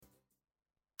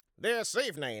This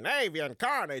evening, avian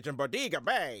carnage in Bodega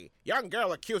Bay. Young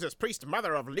girl accuses priest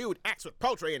mother of lewd acts with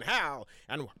poultry in hell,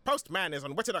 and postman is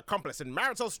unwitting accomplice in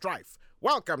marital strife.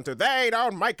 Welcome to They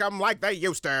Don't Make 'Em Like They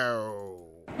Used to.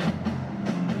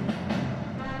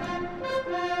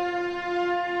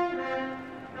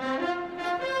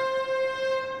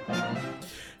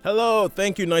 Hello,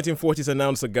 thank you 1940s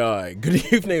announcer guy.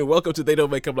 Good evening, welcome to They Don't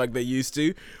Make Up Like They Used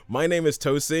to. My name is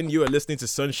Tosin. You are listening to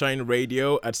Sunshine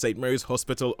Radio at St. Mary's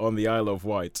Hospital on the Isle of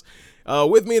Wight.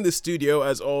 With me in the studio,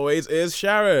 as always, is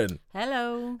Sharon.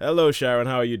 Hello. Hello, Sharon.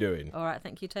 How are you doing? All right,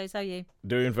 thank you, Toes. How are you?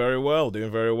 Doing very well, doing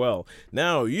very well.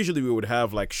 Now, usually we would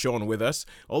have, Sean with us,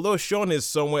 although Sean is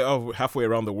somewhere halfway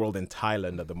around the world in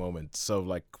Thailand at the moment.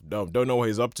 So, don't know what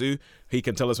he's up to. He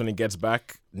can tell us when he gets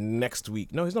back next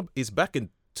week. No, he's not. He's back in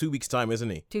 2 weeks' time, isn't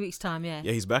he? 2 weeks' time, yeah.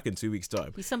 Yeah, he's back in 2 weeks'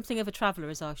 time. He's something of a traveller,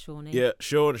 is our Shawnee. Yeah,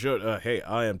 sure. Hey,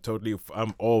 I'm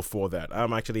all for that.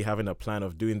 I'm actually having a plan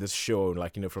of doing this show,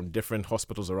 from different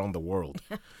hospitals around the world.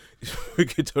 We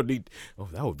could totally,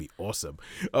 that would be awesome.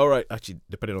 All right, actually,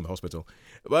 depending on the hospital.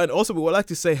 But also, we would like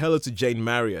to say hello to Jane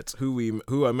Marriott,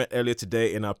 who I met earlier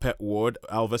today in our pet ward,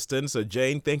 Alveston. So,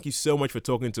 Jane, thank you so much for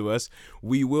talking to us.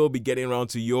 We will be getting around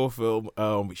to your film.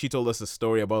 She told us a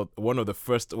story about one of the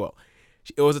first,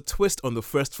 it was a twist on the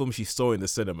first film she saw in the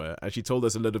cinema, and she told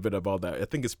us a little bit about that. I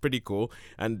think it's pretty cool,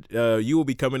 and you will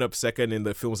be coming up second in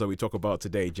the films that we talk about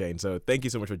today, Jane. So thank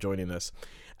you so much for joining us.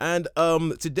 And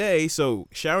today, so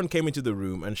Sharon came into the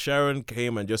room, and Sharon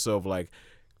came and just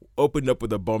opened up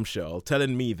with a bombshell,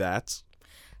 telling me that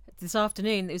this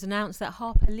afternoon it was announced that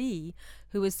Harper Lee,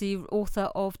 who was the author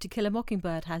of To Kill a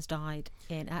Mockingbird, has died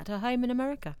at her home in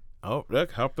America. Oh,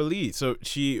 look, Harper Lee. So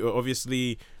she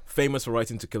obviously famous for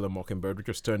writing To Kill a Mockingbird, which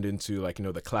was turned into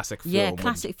the classic film. Yeah,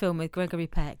 classic film with Gregory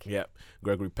Peck. Yeah,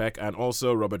 Gregory Peck, and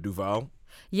also Robert Duvall.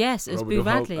 Yes, as Boo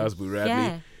Radley.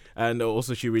 Yeah. And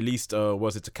also she released, Go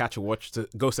Set a Watchman.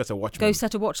 Go Set a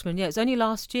Watchman, yeah. It was only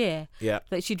last year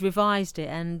that she'd revised it,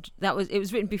 and it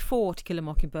was written before To Kill a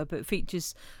Mockingbird, but it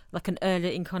features an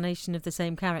earlier incarnation of the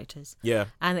same characters. Yeah.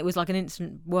 And it was an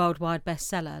instant worldwide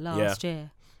bestseller last year.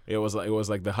 It was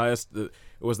the highest.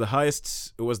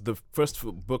 It was the first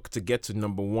book to get to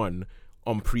number one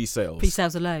on pre-sales.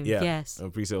 Pre-sales alone. Yeah, yes. On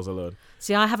pre-sales alone.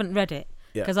 See, I haven't read it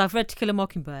because I've read To Kill a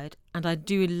Mockingbird, and I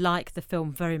do like the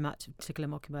film very much, To Kill a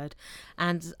Mockingbird,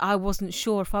 and I wasn't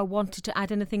sure if I wanted to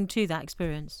add anything to that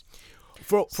experience.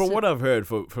 From what I've heard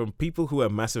from people who are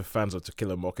massive fans of To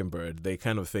Kill a Mockingbird, they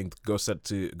kind of think Go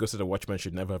Set a Watchman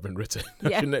should never have been written.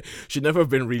 Yeah. should never have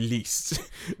been released.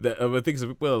 I think some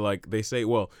people they say,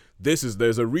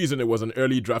 there's a reason it was an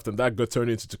early draft and that got turned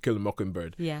into To Kill a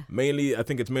Mockingbird. Yeah. I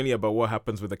think it's mainly about what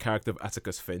happens with the character of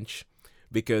Atticus Finch,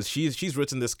 because she's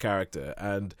written this character,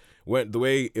 and the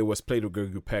way it was played with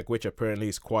Gregory Peck, which apparently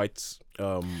is quite she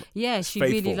faithful.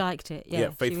 really liked it.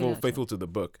 Yeah, faithful to the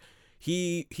book.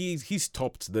 He's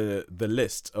topped the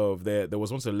list of there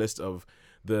was once a list of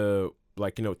the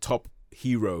top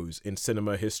heroes in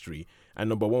cinema history, and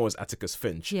number one was Atticus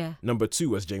Finch. Yeah. Number two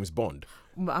was James Bond.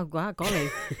 Oh,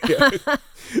 golly.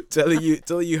 telling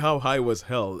you how high was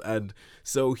held. And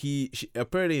so she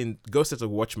apparently in Go Set a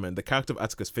Watchman, the character of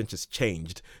Atticus Finch has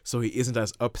changed, so he isn't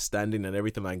as upstanding and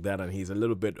everything like that, and he's a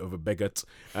little bit of a bigot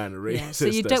and racist. Yeah, so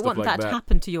you don't want that to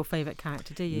happen to your favourite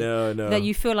character, do you? No. That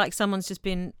you feel like someone's just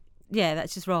been,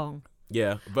 that's just wrong.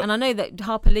 Yeah, and I know that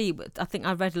Harper Lee, I think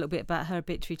I read a little bit about her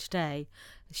obituary today.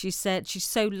 She said she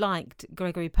so liked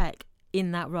Gregory Peck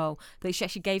in that role that she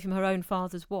actually gave him her own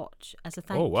father's watch as a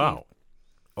thank you. Oh, wow.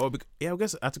 Oh, I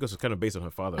guess Atticus was kind of based on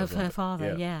her father. Her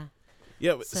father, yeah.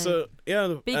 Yeah, so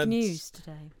big news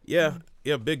today.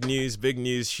 Yeah, big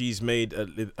news. She's made,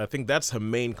 I think that's her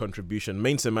main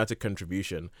thematic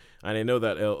contribution. And I know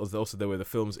that also there were the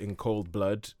films In Cold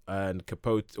Blood and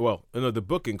Capote. The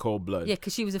book In Cold Blood. Yeah,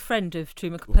 because she was a friend of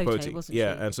Truman Capote, wasn't she?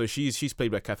 Yeah, and so she's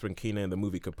played by Catherine Keener in the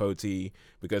movie Capote,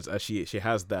 because she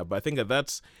has that. But I think I'm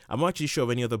not actually sure of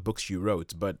any other books she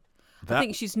wrote, but I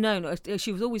think she's known.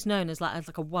 She was always known as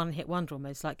a one-hit wonder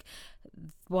almost.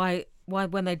 Why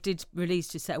when they did release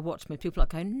To Set a Watchman, people are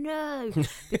going no,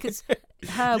 because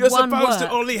her you're one supposed work,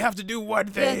 to only have to do one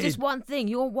thing. Yeah, just one thing.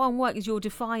 Your one work is you're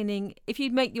defining. If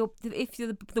you're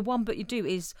the one book you do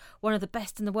is one of the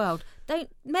best in the world, don't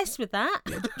mess with that.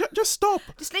 Just stop.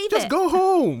 Just leave it. Just go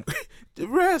home.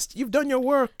 Rest. You've done your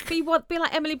work. Be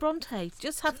like Emily Bronte.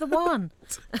 Just have the one.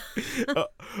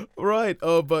 Right.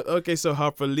 But okay. So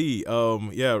Harper Lee.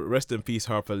 Rest in peace,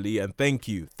 Harper Lee, and thank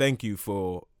you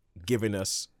for giving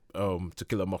us To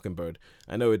Kill a Mockingbird.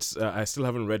 I know it's I still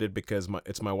haven't read it because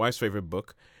it's my wife's favorite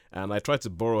book, and I tried to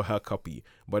borrow her copy,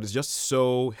 but it's just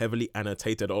so heavily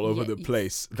annotated all over the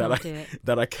place that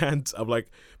I can't. I'm like,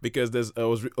 because I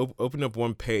was opening up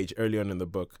one page early on in the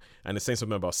book, and it's saying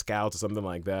something about scouts or something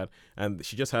like that, and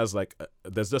she just has like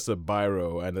there's just a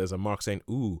biro and there's a mark saying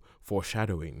 "ooh,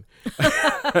 foreshadowing."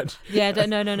 Yeah,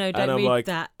 don't read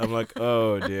that. I'm like,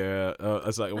 oh dear.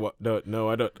 It's like, what? No,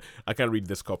 I don't. I can't read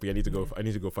this copy. I need to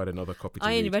go find another copy.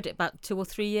 I only read it about 2 or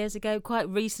 3 years ago, quite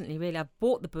recently, really. I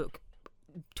bought the book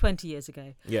 20 years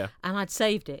ago. Yeah. And I'd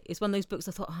saved it. It's one of those books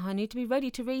I thought, I need to be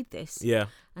ready to read this. Yeah.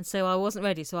 And so I wasn't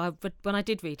ready. So when I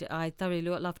did read it, I thoroughly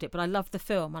loved it. But I loved the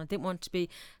film, and I didn't want to because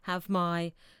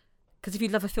if you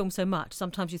love a film so much,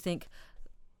 sometimes you think,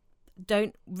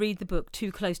 don't read the book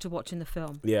too close to watching the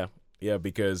film. Yeah. Yeah,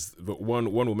 because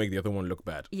one will make the other one look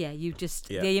bad. Yeah,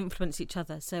 they influence each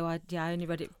other. So I only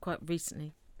read it quite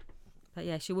recently. But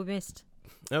yeah, she will be missed.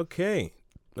 Okay.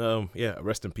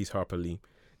 Rest in peace, Harper Lee.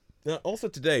 Now, also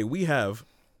today, we have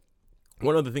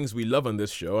one of the things we love on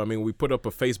this show. I mean, we put up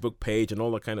a Facebook page and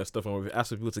all that kind of stuff, and we've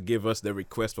asked people to give us their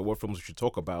request for what films we should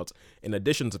talk about, in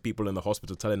addition to people in the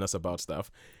hospital telling us about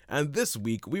stuff. And this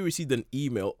week, we received an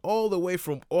email all the way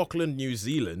from Auckland, New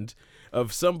Zealand,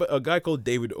 of a guy called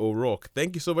David O'Rourke.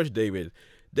 Thank you so much, David.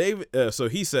 So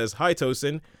he says, "Hi,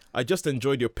 Tosin. I just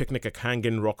enjoyed your Picnic at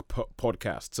Hanging Rock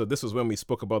podcast." So this was when we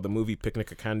spoke about the movie Picnic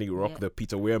at Hanging Rock, the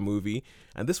Peter Weir movie,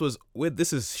 and this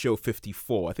is show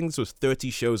 54. I think this was 30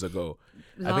 shows ago.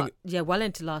 Well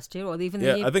into last year, or even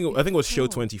the year I think it was show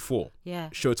before. 24. Yeah,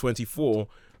 show 24,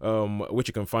 which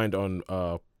you can find on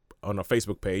our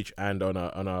Facebook page and on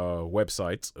our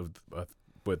website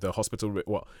with the hospital.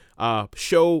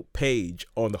 Show page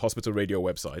on the Hospital Radio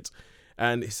website.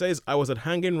 And he says, "I was at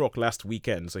Hanging Rock last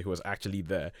weekend," so he was actually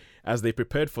there, "as they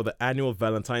prepared for the annual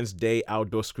Valentine's Day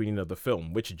outdoor screening of the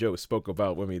film," which Joe spoke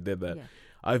about when we did that. Yeah.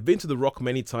 "I've been to the Rock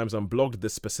many times and blogged the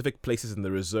specific places in the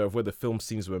reserve where the film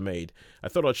scenes were made. I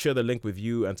thought I'd share the link with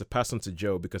you and to pass on to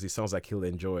Joe because he sounds like he'll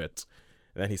enjoy it."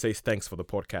 And then he says, "Thanks for the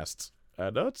podcast."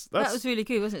 That was really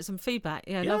good, wasn't it? Some feedback.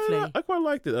 Yeah, lovely. I quite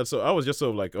liked it. So I was just sort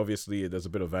of like, obviously, there's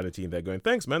a bit of vanity in there going,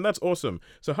 "Thanks, man. That's awesome."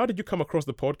 So how did you come across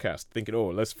the podcast? Thinking,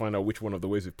 let's find out which one of the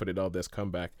ways we put it out there's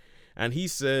come back. And he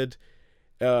said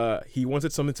he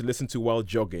wanted something to listen to while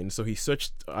jogging. So he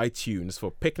searched iTunes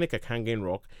for Picnic at Hanging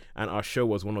Rock, and our show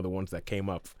was one of the ones that came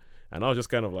up. And I was just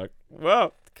kind of like,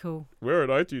 wow. Cool. We're at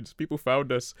iTunes. People found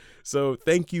us. So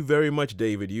thank you very much,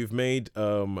 David. You've made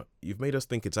us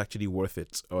think it's actually worth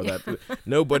it, or that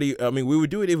nobody. I mean, we would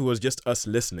do it if it was just us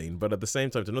listening, but at the same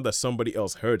time, to know that somebody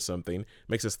else heard something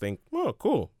makes us think, oh,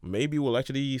 cool. Maybe we'll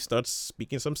actually start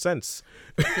speaking some sense,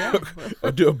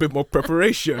 or do a bit more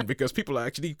preparation because people are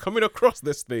actually coming across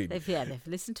this thing. They've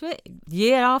listened to it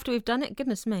year after we've done it.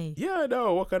 Goodness me. Yeah, I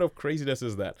know. What kind of craziness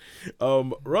is that?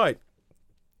 Right.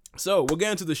 So we'll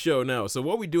get into the show now. So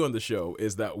what we do on the show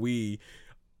is that we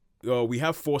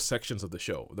have 4 sections of the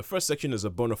show. The first section is a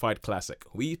bona fide classic.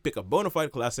 We pick a bona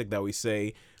fide classic that we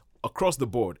say across the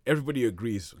board, everybody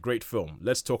agrees, great film.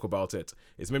 Let's talk about it.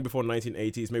 It's made before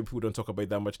 1980s. Maybe people don't talk about it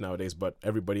that much nowadays, but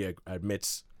everybody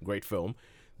admits great film.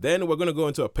 Then we're going to go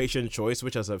into a patient choice,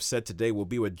 which, as I've said today, will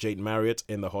be with Jade Marriott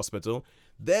in the hospital.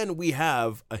 Then we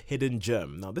have a hidden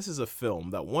gem. Now, this is a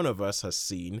film that one of us has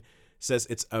seen, says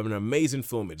it's an amazing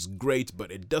film, it's great,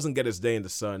 but it doesn't get its day in the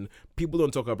sun. People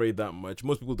don't talk about it that much.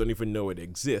 Most people don't even know it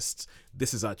exists.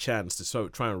 This is our chance to sort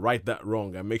of try and right that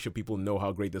wrong and make sure people know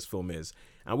how great this film is.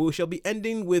 And we shall be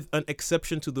ending with an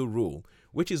exception to the rule,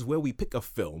 which is where we pick a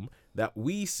film that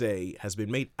we say has been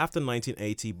made after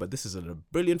 1980, but this is a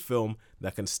brilliant film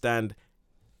that can stand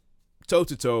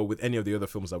toe-to-toe with any of the other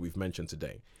films that we've mentioned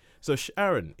today. So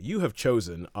Sharon, you have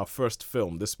chosen our first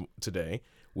film today.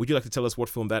 Would you like to tell us what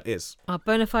film that is? Our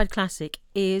bona fide classic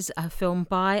is a film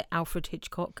by Alfred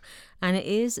Hitchcock, and it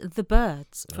is The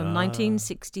Birds from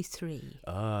 1963.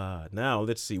 Now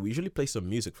let's see. We usually play some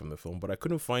music from the film, but I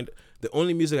couldn't find. The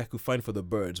only music I could find for The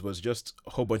Birds was just a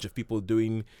whole bunch of people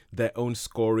doing their own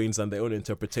scorings and their own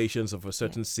interpretations of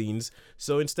certain scenes.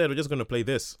 So instead, we're just going to play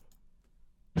this.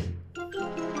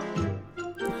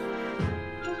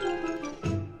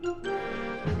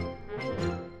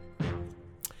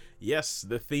 Yes,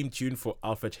 the theme tune for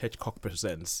Alfred Hitchcock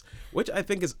Presents, which I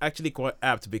think is actually quite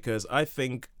apt because I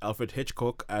think Alfred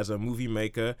Hitchcock as a movie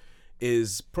maker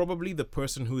is probably the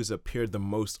person who has appeared the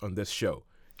most on this show.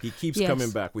 He keeps coming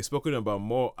back. We've spoken about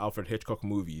more Alfred Hitchcock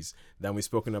movies than we've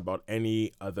spoken about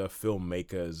any other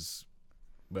filmmakers.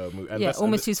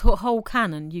 Almost his whole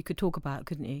canon you could talk about,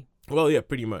 couldn't you? Well, yeah,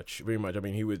 pretty much. I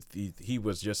mean, he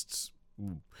was just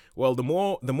well, the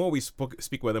more we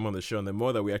speak about them on the show, and the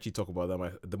more that we actually talk about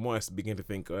them, the more I begin to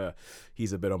think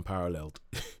he's a bit unparalleled.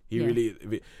 He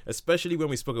really, especially when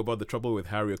we spoke about The Trouble with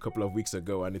Harry a couple of weeks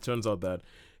ago, and it turns out that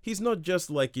he's not just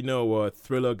like, you know, a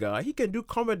thriller guy. He can do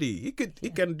comedy. He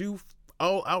can do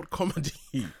all out comedy.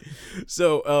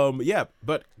 So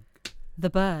but The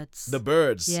Birds. The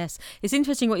Birds. Yes, it's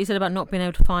interesting what you said about not being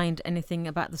able to find anything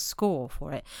about the score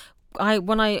for it.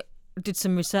 When I did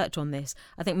some research on this,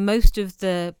 I think most of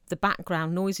the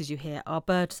background noises you hear are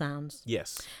bird sounds.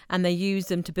 Yes. And they use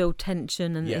them to build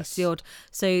tension, and it's the odd.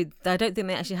 So I don't think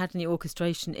they actually had any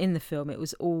orchestration in the film. It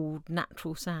was all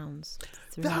natural sounds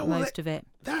throughout most of it.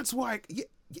 That's why.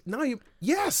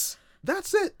 Yes.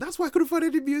 That's it. That's why I couldn't find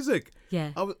any music.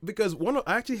 Yeah. Because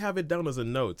I actually have it down as a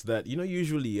note that, you know,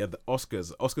 usually at the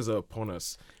Oscars are upon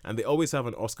us, and they always have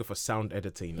an Oscar for sound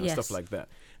editing and stuff like that.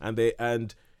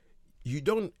 And you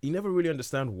never really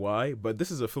understand why, but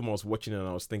this is a film I was watching and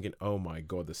I was thinking, oh my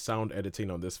God, the sound editing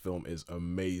on this film is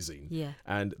amazing. Yeah.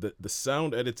 And the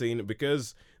sound editing,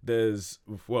 because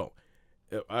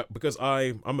because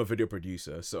I'm a video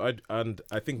producer, so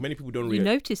I think many people don't really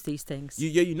notice these things.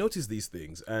 You notice these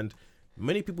things, and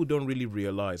many people don't really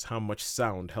realize how much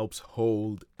sound helps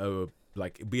hold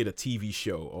be it a TV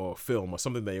show or a film or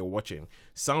something that you're watching.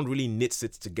 Sound really knits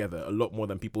it together a lot more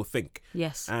than people think.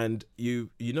 Yes. And you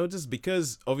notice,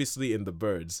 because obviously in The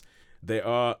Birds, it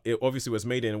obviously was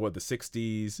made in the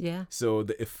 60s. Yeah. So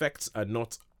the effects are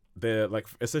not there. Like,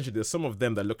 essentially, there's some of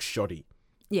them that look shoddy.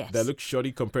 Yes. That look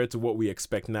shoddy compared to what we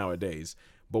expect nowadays.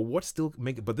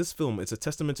 But this film, it's a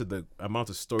testament to the amount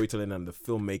of storytelling and the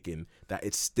filmmaking that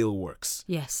it still works.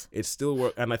 Yes. It still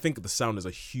works. And I think the sound is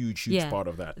a huge part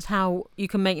of that. It's how you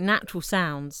can make natural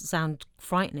sounds sound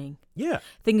frightening. Yeah.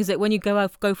 Thing is that when you go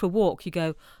for a walk, you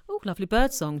go, oh, lovely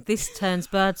bird song. This turns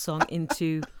bird song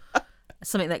into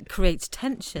something that creates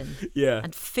tension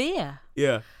and fear.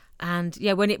 Yeah. And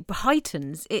when it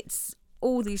heightens, it's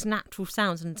all these natural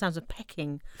sounds and sounds of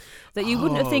pecking that you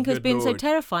wouldn't have think has been so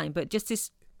terrifying, but just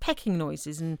this pecking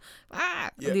noises and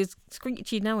these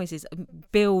screechy noises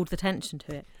build the tension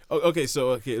to it. Okay,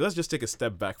 let's just take a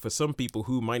step back. For some people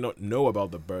who might not know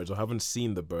about The Birds or haven't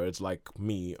seen The Birds, like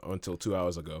me until 2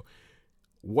 hours ago,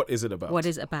 what is it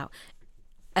about?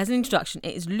 As an introduction,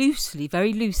 it is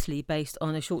very loosely based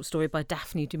on a short story by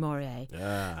Daphne du Maurier.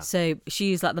 So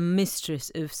she is like the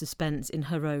mistress of suspense in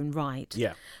her own right.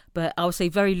 Yeah. But I would say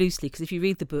very loosely, because if you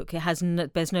read the book,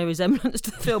 it bears no resemblance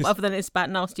to the film other than it's about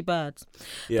nasty birds.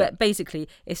 Yeah. But basically,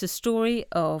 it's a story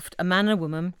of a man and a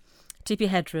woman, Tippi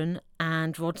Hedren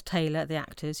and Rod Taylor, the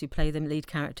actors who play the lead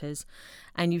characters.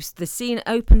 And the scene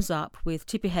opens up with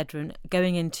Tippi Hedren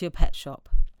going into a pet shop.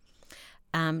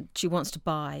 She wants to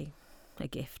buy a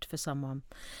gift for someone,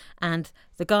 and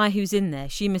the guy who's in there,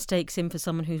 she mistakes him for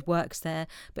someone who works there,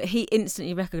 but he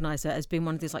instantly recognises her as being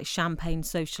one of these like champagne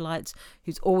socialites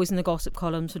who's always in the gossip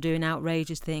columns for doing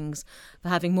outrageous things, for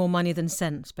having more money than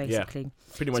sense, basically.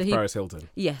 Pretty much Paris Hilton.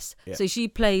 Yes. So he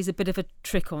plays a bit of a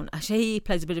trick on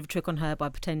her by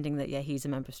pretending that he's a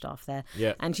member of staff there.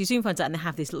 Yeah. And she soon finds out, and they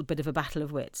have this little bit of a battle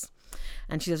of wits.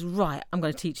 And she says, right, I'm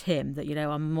going to teach him that,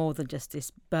 I'm more than just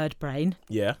this bird brain.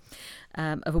 Yeah.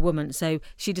 Of a woman. So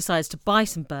she decides to buy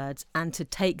some birds and to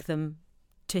take them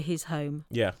to his home.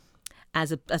 Yeah.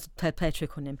 As a play a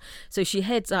trick on him. So she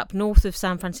heads up north of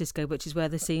San Francisco, which is where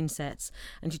the scene sets,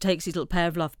 and she takes these little pair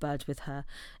of lovebirds with her.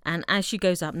 And as she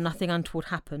goes up, nothing untoward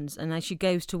happens. And as she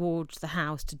goes towards the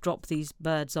house to drop these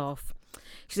birds off,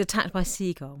 she's attacked by a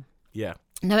seagull. Yeah.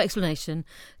 No explanation,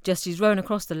 just she's rowing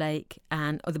across the lake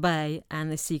or the bay,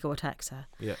 and the seagull attacks her.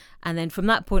 Yeah. And then from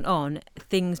that point on,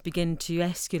 things begin to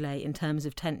escalate in terms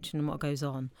of tension and what goes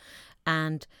on.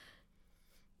 And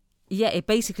it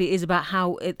basically is about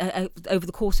how over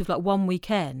the course of like one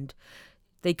weekend,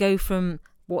 they go from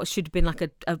what should have been like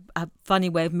a funny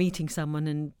way of meeting someone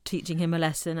and teaching him a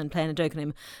lesson and playing a joke on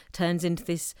him, turns into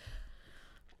this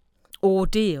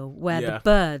ordeal where the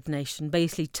bird nation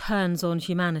basically turns on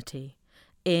humanity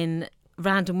in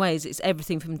random ways. It's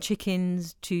everything from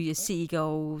chickens to your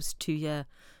seagulls to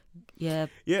your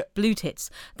blue tits.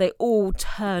 They all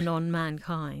turn on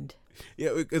mankind.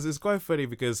 Yeah, because it's quite funny,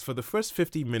 because for the first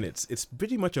 50 minutes, it's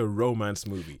pretty much a romance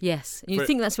movie. Yes, you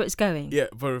think that's where it's going. Yeah,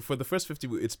 for the first 50,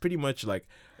 it's pretty much like,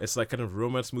 it's like kind of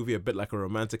romance movie, a bit like a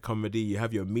romantic comedy. You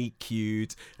have your meet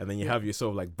cute, and then you have your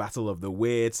sort of like battle of the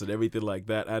wits and everything like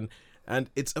that. And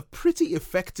it's a pretty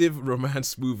effective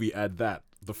romance movie at that,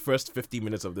 the first 50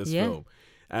 minutes of this film.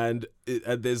 And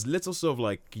there's little sort of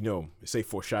like, say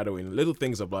foreshadowing, little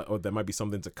things of like, there might be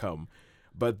something to come.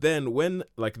 But then when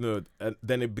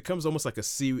then it becomes almost like a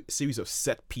series of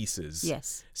set pieces.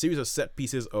 Yes. Series of set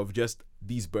pieces of just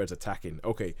these birds attacking.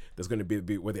 Okay, there's going to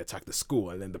be where they attack the school,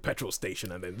 and then the petrol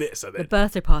station, and then this, and then The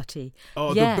birthday party.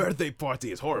 oh, Yeah. the birthday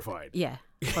party is horrified. Yeah.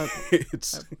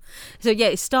 It's So yeah,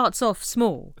 it starts off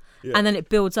small, Yeah. and then it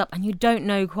builds up, and you don't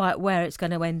know quite where it's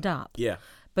going to end up. yeah,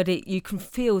 But you can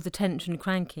feel the tension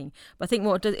cranking. But I think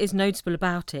what is noticeable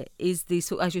about it is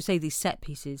these, as you say, these set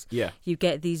pieces. yeah, You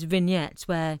get these vignettes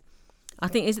where I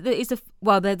think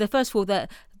the first of all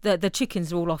the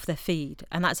chickens are all off their feed,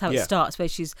 and that's how it Yeah. starts. Where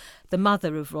she's the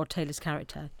mother of Rod Taylor's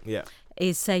character yeah,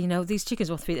 is saying, these chickens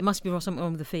are off the feed. It must be something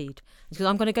wrong with the feed. Because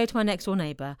I'm going to go to my next door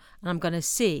neighbour and I'm going to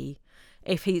see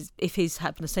if he's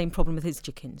having the same problem with his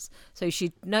chickens. So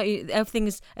everything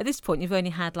is at this point. You've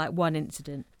only had like one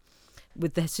incident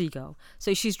with the seagull.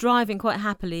 So she's driving quite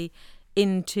happily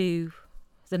into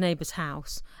the neighbour's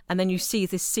house, and then you see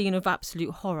this scene of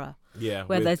absolute horror yeah.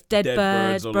 where with there's dead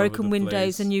birds, all over broken the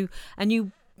windows, place. and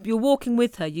you're walking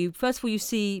with her. You first of all you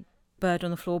see bird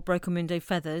on the floor, broken window,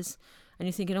 feathers, and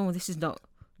you're thinking, oh, this is not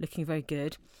looking very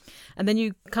good. And then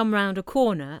you come round a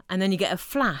corner, and then you get a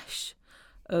flash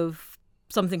of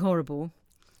something horrible,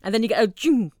 and then you get a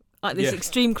zoom, like this Yeah.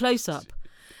 extreme close up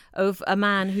of a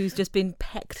man who's just been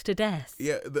pecked to death.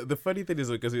 Yeah, the funny thing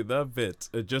is because with that bit,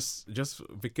 just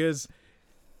because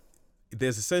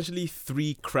there's essentially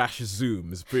 3 crash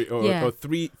zooms Yeah. or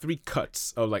three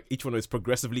cuts of like each one is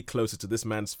progressively closer to this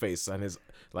man's face, and his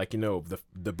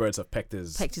the birds have pecked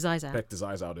his eyes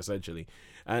out essentially,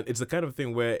 and it's the kind of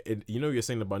thing where you're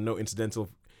saying about no incidental.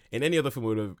 In any other film,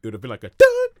 it would have been like a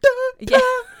dun, dun, Yeah. dun,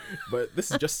 but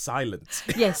this is just silence.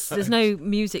 Yes, there's no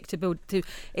music to build to.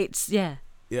 It's Yeah.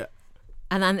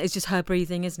 and then it's just her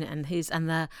breathing, isn't it?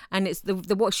 And it's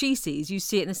the what she sees. You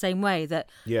see it in the same way that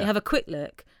Yeah. you have a quick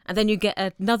look, and then you get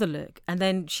another look, and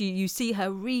then you see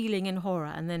her reeling in horror,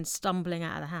 and then stumbling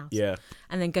out of the house, Yeah.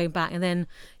 and then going back, and then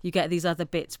you get these other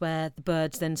bits where the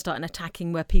birds then start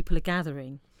attacking where people are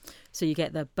gathering. So you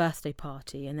get the birthday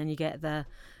party, and then you get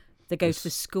they go to the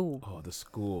school. Oh, the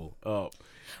school. Oh,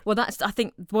 Well, I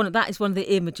think that is one of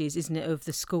the images, isn't it, of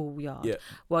the schoolyard? Yeah.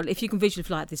 Well, if you can visualize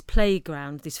like this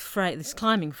playground, this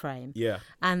climbing frame, yeah.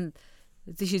 and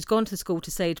she's gone to the school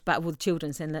to say back with all the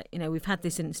children, saying that we've had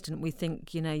this incident. We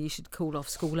think you should call off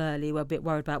school early. We're a bit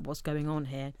worried about what's going on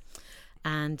here.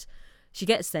 And she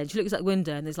gets there. And she looks out the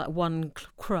window, and there's like one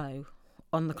crow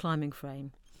on the climbing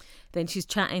frame. Then she's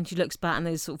chatting. She looks back, and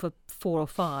there's sort of 4 or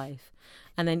 5.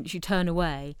 And then you turn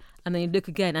away, and then you look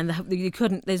again, and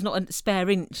there's not a spare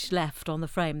inch left on the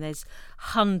frame. There's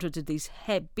hundreds of these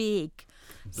big,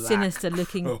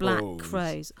 sinister-looking black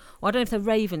crows. Well, I don't know if they're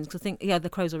ravens, because I think, the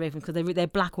crows are ravens, because they're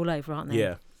black all over, aren't they?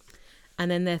 Yeah. And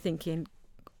then they're thinking,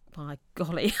 by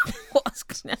golly, what's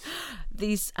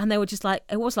these? And they were just like,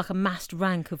 it was like a massed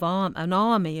rank of an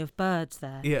army of birds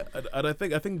there. Yeah, and I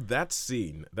think that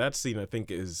scene I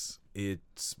think it's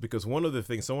because one of the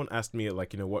things someone asked me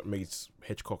what makes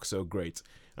Hitchcock so great,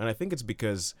 and I think it's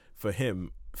because for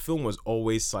him film was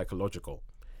always psychological,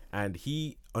 and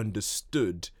he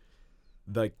understood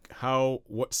how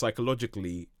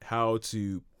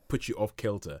to put you off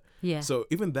kilter. Yeah. So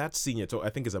even that scene I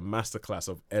think is a masterclass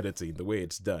of editing, the way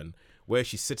it's done, where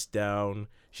she sits down,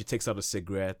 she takes out a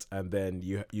cigarette, and then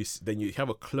you have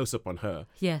a close up on her.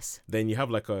 Yes. Then you have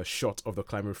like a shot of the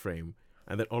climber frame,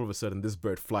 and then all of a sudden this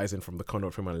bird flies in from the corner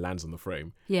of the frame and lands on the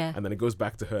frame. Yeah. And then it goes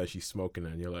back to her, she's smoking,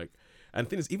 and you're like, and the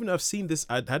thing is, even though I've seen this,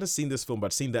 I hadn't seen this film, but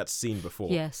I'd seen that scene before.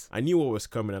 Yes. I knew what was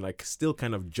coming, and I still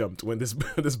kind of jumped when this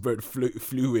bird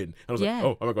flew in. I was Yeah.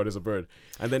 like, oh my god, there's a bird.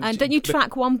 And then don't you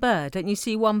track one bird? Don't you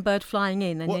see one bird flying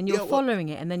in, and then you're following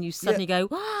it, and then you suddenly go,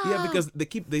 ah! Yeah, because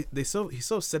he sort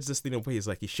of sets this thing up where he's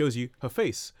like, he shows you her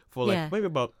face for maybe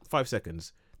about 5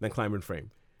 seconds, then climbing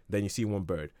frame. Then you see one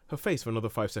bird, her face for another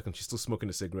 5 seconds. She's still smoking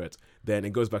a cigarette. Then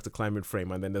it goes back to climbing frame,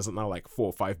 and then there's now like 4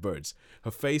 or 5 birds.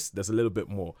 Her face, there's a little bit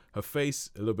more. Her face,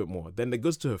 a little bit more. Then it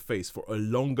goes to her face for a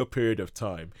longer period of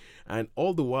time. And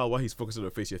all the while he's focused on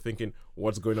her face, you're thinking,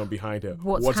 what's going on behind her?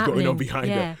 What's going on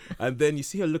behind her? And then you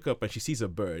see her look up, and she sees a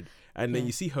bird. And then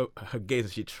you see her gaze,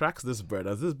 and she tracks this bird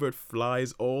as this bird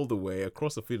flies all the way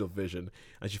across the field of vision,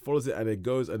 and she follows it, and it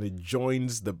goes and it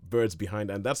joins the birds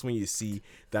behind, and that's when you see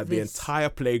that the entire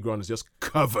playground is just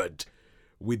covered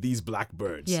with these black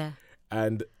birds. Yeah.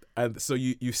 And so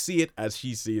you see it as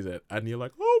she sees it, and you're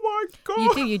like, oh my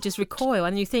god. You just recoil,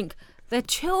 and you think, there are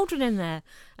children in there.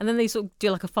 And then they sort of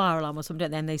do like a fire alarm or something,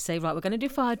 and then they say, right, we're going to do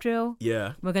fire drill.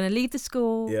 Yeah. We're going to leave the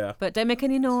school. Yeah. But don't make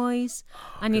any noise.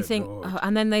 And you think, Lord.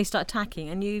 and then they start attacking,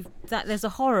 and there's a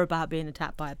horror about being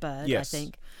attacked by a bird, Yes. I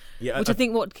think. Yeah. Which I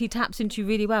think what he taps into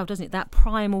really well, doesn't it? That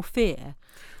primal fear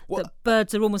Well, that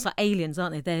birds are almost like aliens,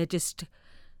 aren't they?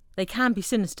 They can be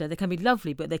sinister, they can be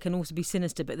lovely, but they can also be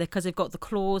sinister. But because they've got the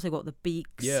claws, they've got the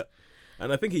beaks. yeah.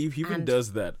 And I think he even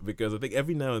does that because I think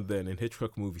every now and then in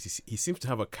Hitchcock movies, he seems to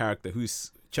have a character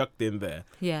who's chucked in there,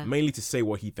 Yeah. mainly to say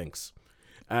what he thinks.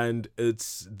 And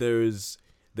there's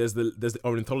the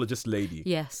ornithologist lady,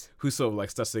 Yes. who sort of like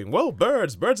starts saying, well,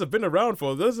 birds have been around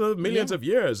for millions of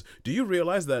years. Do you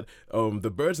realize that the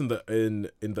birds in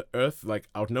the earth like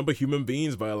outnumber human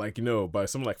beings by by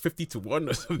something like 50-1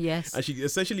 or something? Yes. And she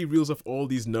essentially reels off all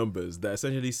these numbers that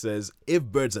essentially says, if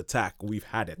birds attack, we've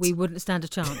had it. We wouldn't stand a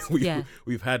chance.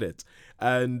 We've had it.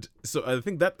 And so I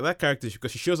think that character,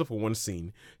 because she shows up for one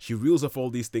scene, she reels off all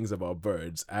these things about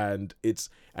birds, and it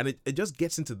just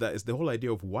gets into that. It's the whole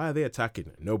idea of, why are they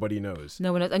attacking? Nobody knows.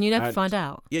 No one knows, and you never find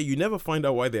out. Yeah, you never find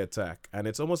out why they attack, and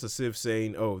it's almost as if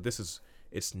saying, "Oh,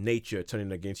 it's nature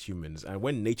turning against humans." And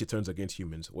when nature turns against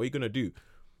humans, what are you gonna do?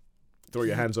 Throw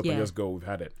your hands up and just go, "We've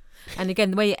had it." And again,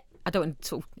 the way I don't want to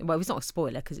talk, well, it's not a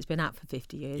spoiler because it's been out for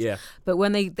 50 years. Yeah. But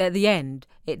when they're at the end,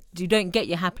 you don't get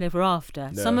your happily ever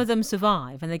after. No. Some of them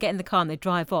survive, and they get in the car and they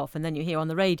drive off, and then you hear on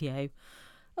the radio,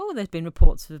 oh, there's been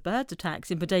reports of bird attacks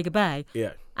in Bodega Bay.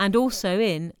 Yeah. And also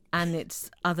and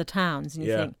it's other towns, and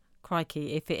you Yeah. think,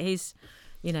 crikey, if it is,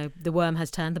 the worm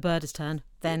has turned, the bird has turned,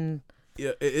 then...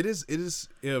 Yeah, it is,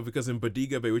 because in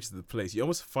Bodega Bay, which is the place, you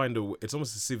almost it's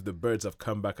almost as if the birds have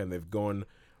come back and they've gone,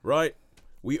 right,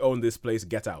 we own this place,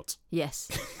 get out. Yes.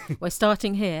 We're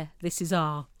starting here. This is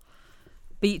our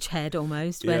beachhead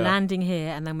almost. We're Yeah. landing here,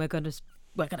 and then we're going to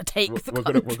take the We're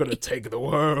country. gonna take the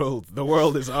world. The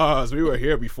world is ours. We were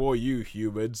here before you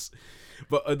humans.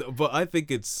 But I think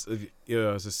it's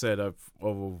as I said,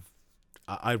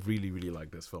 I really, really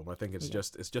like this film. I think it's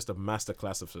just a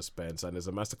masterclass of suspense, and it's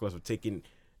a masterclass of taking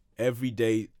every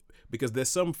day, because there's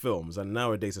some films, and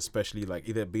nowadays especially, like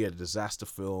either be a disaster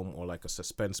film or like a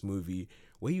suspense movie,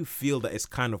 where you feel that it's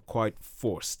kind of quite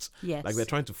forced. Yes. Like they're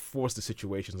trying to force the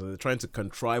situations and they're trying to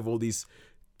contrive all these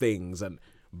things,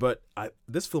 but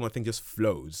this film I think just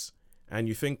flows, and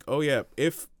you think, oh yeah,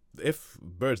 if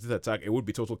birds did attack, it would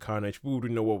be total carnage. People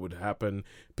wouldn't know what would happen.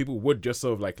 People would just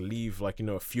sort of like leave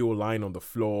a fuel line on the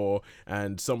floor,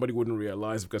 and somebody wouldn't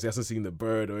realize because he hasn't seen the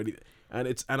bird or anything. And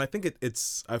I think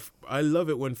I love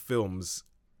it when films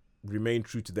remain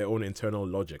true to their own internal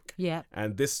logic. Yeah.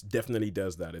 And this definitely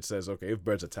does that. It says, okay, if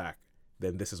birds attack,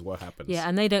 then this is what happens. Yeah,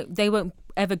 and they won't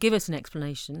ever give us an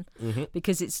explanation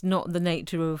because it's not the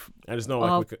nature of And it's not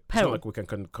our like peril. we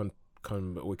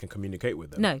can communicate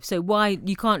with them. No, so why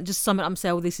you can't just sum it up and say,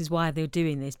 "Oh, this is why they're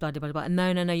doing this." Blah blah blah.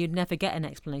 No, you'd never get an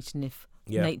explanation if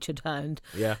nature turned.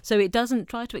 Yeah. So it doesn't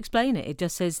try to explain it. It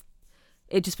just says,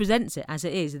 it just presents it as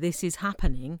it is. This is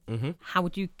happening. How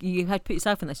would you had to put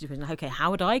yourself in that situation? Like, okay, how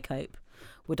would I cope?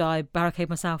 Would I barricade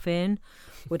myself in?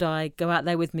 Would I go out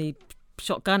there with me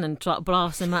shotgun and try to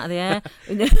blast them out of the air?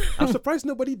 I'm surprised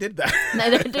nobody did that. No,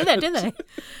 they don't do that, do they?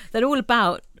 They're all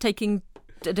about taking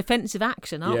a defensive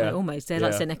action, aren't they? Almost, they're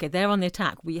like saying, okay, they're on the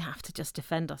attack, we have to just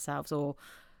defend ourselves or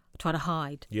try to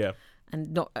hide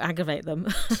and not aggravate them.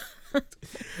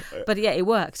 But yeah, it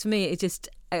works for me. It's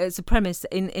a premise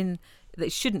in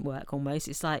that shouldn't work. Almost,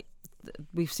 it's like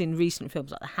we've seen recent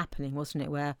films like The Happening, wasn't it,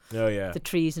 where the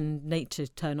trees and nature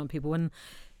turn on people, and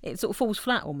it sort of falls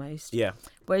flat almost. Yeah.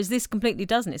 Whereas this completely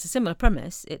doesn't. It's a similar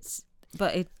premise. This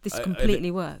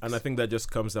completely works. And I think that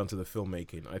just comes down to the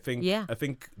filmmaking. I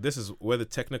think this is where the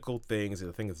technical things,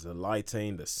 I think it's the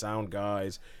lighting, the sound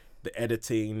guys, the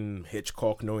editing,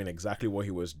 Hitchcock knowing exactly what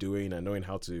he was doing and knowing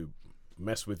how to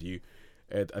mess with you.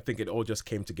 I think it all just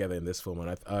came together in this film,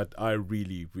 and I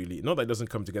really, really, not that it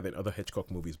doesn't come together in other Hitchcock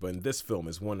movies, but in this film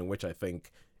is one in which I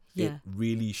think it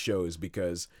really shows,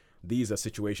 because these are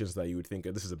situations that you would think,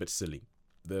 this is a bit silly.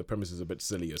 The premise is a bit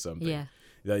silly or something. Yeah.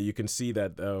 That you can see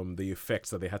that the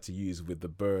effects that they had to use with the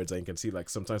birds, and you can see like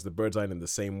sometimes the birds aren't in the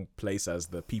same place as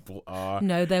the people are.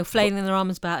 No, they're flailing their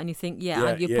arms about, and you think,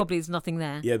 probably there's nothing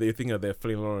there. Yeah, they think that they're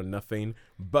flailing around and nothing.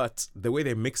 But the way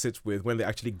they mix it with when they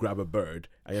actually grab a bird,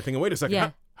 and you're thinking, wait a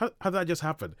second, how did that just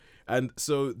happen? And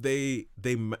so they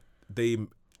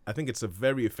I think it's a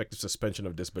very effective suspension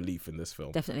of disbelief in this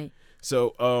film. Definitely.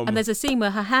 So and there's a scene where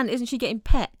her hand, isn't she getting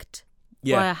pecked?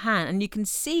 By a hand, and you can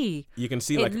see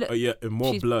like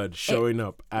more blood showing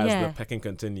up as the pecking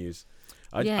continues.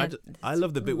 I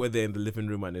love the bit where they're in the living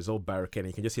room and it's all barricaded.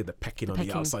 You can just hear the pecking on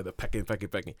the outside, the pecking.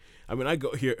 I mean, I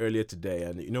got here earlier today,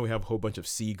 and we have a whole bunch of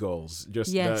seagulls.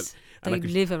 Just yes, that, they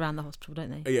live around the hospital,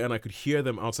 don't they? Yeah, and I could hear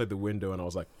them outside the window, and I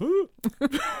was like, huh?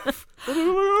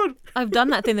 Oh my God. I've done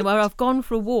that thing where I've gone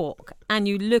for a walk, and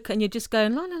you look, and you're just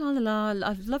going la la la la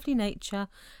la, lovely nature,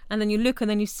 and then you look, and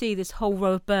then you see this whole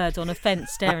row of birds on a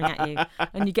fence staring at you,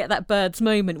 and you get that bird's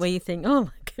moment where you think, oh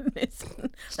my goodness,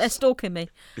 they're stalking me.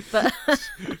 But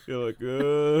you're like,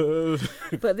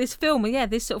 but this film,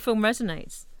 this sort of film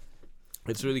resonates.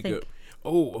 It's really good.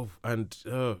 And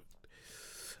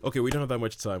okay, we don't have that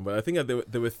much time, but I think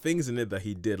that there were things in it that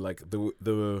he did, like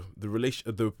the relation,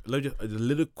 a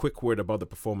little quick word about the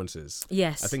performances.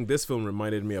 Yes, I think this film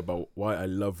reminded me about why I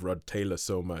love Rod Taylor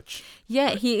so much.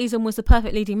 Yeah, he is almost the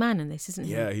perfect leading man in this, isn't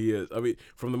he? Yeah, he is. I mean,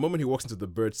 from the moment he walks into the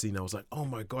bird scene, I was like, oh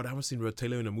my God, I haven't seen Rod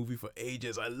Taylor in a movie for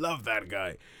ages. I love that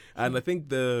guy. And I think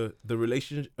the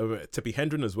relationship, Tippi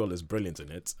Hedren as well is brilliant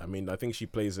in it. I mean, I think she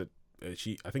plays it.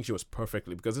 I think she was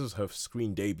perfectly, because this was her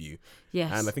screen debut.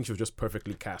 Yes. And I think she was just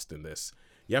perfectly cast in this.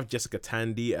 You have Jessica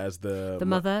Tandy as the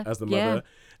mother.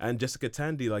 And Jessica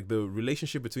Tandy, like the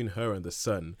relationship between her and the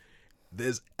son.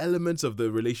 There's elements of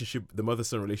the relationship, the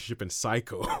mother-son relationship in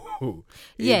Psycho.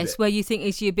 Yes, where you think,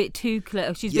 is she a bit too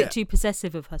close? She's a bit too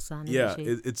possessive of her son. Yeah,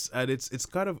 isn't she? it's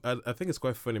kind of, I think it's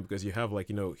quite funny because you have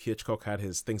Hitchcock had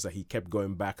his things that he kept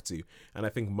going back to, and I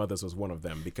think Mothers was one of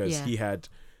them because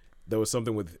there was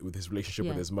something with his relationship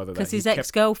with his mother. Because his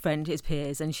ex-girlfriend is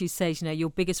Piers, and she says, your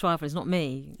biggest rival is not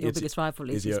me. Your biggest rival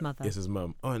is his mother. It's his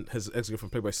mum. Oh, and his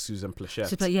ex-girlfriend played by Susan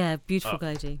Pleshette. Beautiful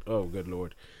lady. Oh, good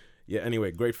Lord. Yeah,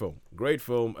 anyway, great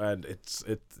film, and it's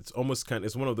almost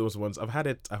it's one of those ones. I've had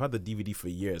the DVD for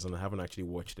years and I haven't actually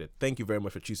watched it. Thank you very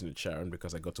much for choosing it, Sharon,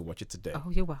 because I got to watch it today. Oh,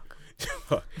 you're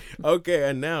welcome. Okay,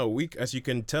 and now as you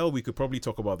can tell, we could probably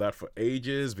talk about that for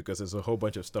ages because there's a whole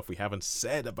bunch of stuff we haven't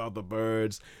said about the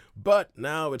birds. But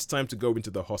now it's time to go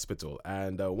into the hospital,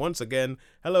 and once again,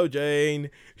 hello Jane.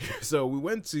 So we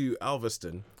went to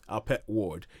Alveston, our pet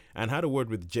ward, and had a word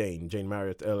with Jane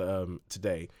Marriott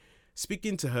today.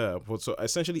 Speaking to her, so I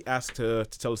essentially asked her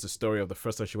to tell us the story of the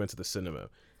first time she went to the cinema.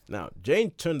 Now,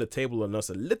 Jane turned the table on us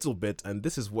a little bit, and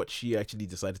this is what she actually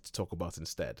decided to talk about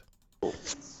instead.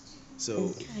 So,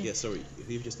 sorry, if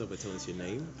you just start by telling us your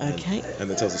name. Okay. And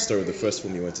then tell us the story of the first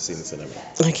film you went to see in the cinema.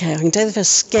 Okay, I can tell you the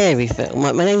first scary film.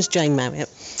 My name's Jane Marriott.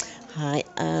 Hi.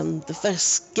 The first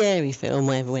scary film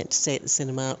I ever went to see at the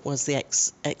cinema was The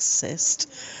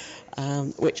Exorcist,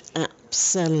 which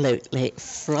absolutely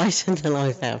frightened the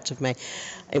life out of me.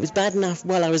 It was bad enough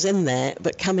while I was in there,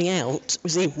 but coming out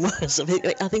was even worse. I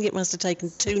think it must have taken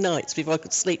 2 nights before I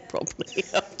could sleep properly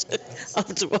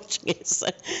after watching it. So,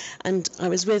 and I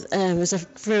was with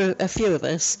a few of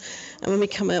us, and when we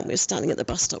come out, we were standing at the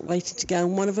bus stop waiting to go,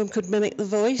 and one of them could mimic the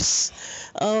voice.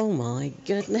 Oh my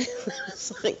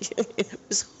goodness! It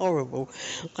was horrible.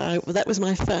 Well, that was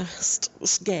my first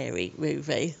scary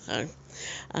movie. So,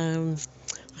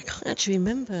 I can't actually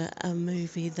remember a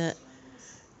movie that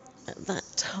at that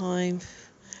time,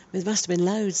 there must have been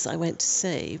loads that I went to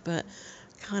see, but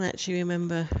I can't actually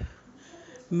remember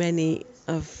many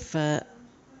of the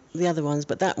other ones,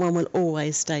 but that one will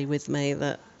always stay with me,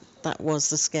 that was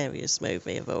the scariest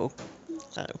movie of all.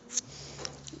 So,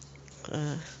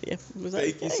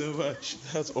 Thank you so much.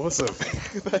 That's awesome.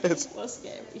 It was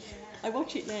scary. I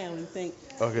watch it now and think,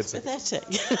 it's pathetic.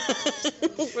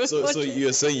 So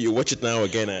you're saying you watch it now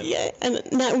again, Anne? Yeah, and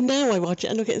now I watch it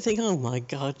and look at it and think, oh my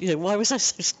God, why was I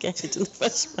so scared in the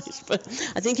first place? But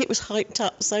I think it was hyped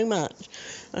up so much,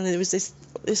 and there was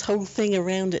this whole thing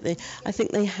around it. I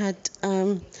think they had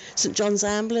St John's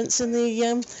Ambulance in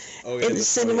the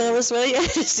cinema as well,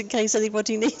 just in case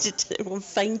anybody needed it or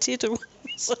fainted or.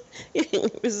 So,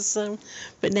 it was,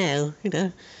 but now,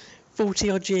 40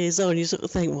 odd years on, you sort of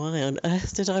think, why on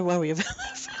earth did I worry about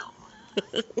that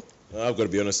film? I've got to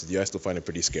be honest with you, I still find it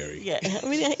pretty scary. Yeah, I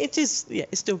mean, it is,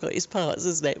 it's still got its parts,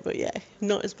 isn't it? But yeah,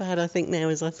 not as bad, I think, now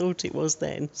as I thought it was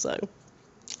then, so.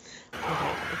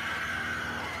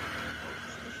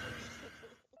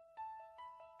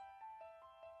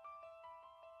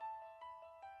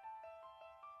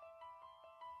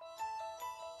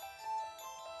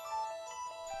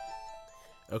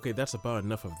 Okay, that's about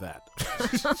enough of that.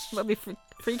 We'll be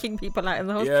freaking people out in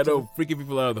the hospital. Yeah, no, freaking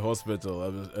people out of the hospital.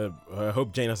 I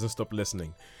hope Jane hasn't stopped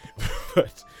listening.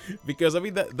 But because, I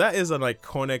mean, that is an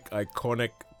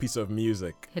iconic piece of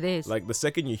music. It is. Like, the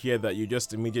second you hear that, you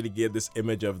just immediately get this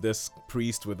image of this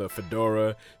priest with a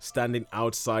fedora standing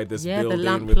outside this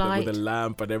building with a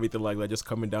lamp and everything like that just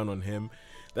coming down on him.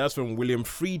 That's from William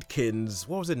Friedkin's,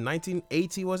 what was it,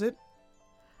 1980, was it?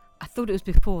 I thought it was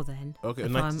before then. Okay,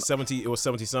 if 1970. It was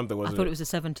 70 something, I wasn't thought it? it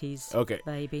was the 70s. Okay.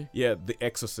 Baby. Yeah, The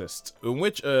Exorcist, in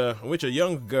which a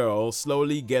young girl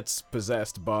slowly gets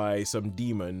possessed by some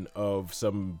demon of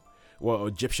some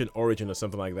Egyptian origin or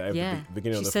something like that. At Yeah. the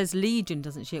beginning She of the says Legion,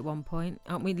 doesn't she, at one point?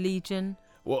 Aren't we Legion?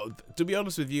 Well, to be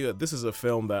honest with you, this is a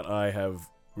film that I have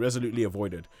resolutely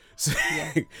avoided. So,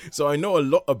 so I know a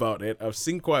lot about it. I've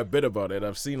seen quite a bit about it.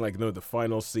 I've seen the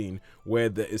final scene where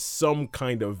there is some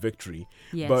kind of victory.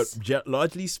 Yes. But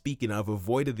largely speaking, I've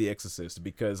avoided The Exorcist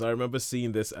because I remember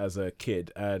seeing this as a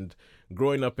kid and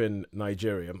growing up in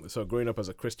Nigeria. So growing up as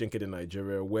a Christian kid in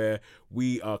Nigeria, where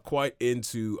we are quite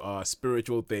into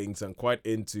spiritual things and quite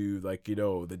into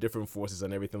the different forces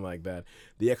and everything like that.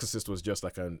 The Exorcist was just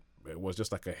like a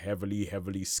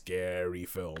heavily scary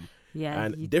film. Yeah.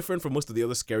 And different from most of the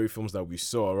other scary films that we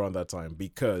saw around that time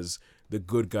because the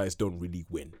good guys don't really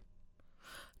win.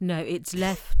 No, it's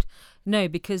left. No,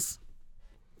 because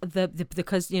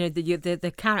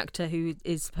the character who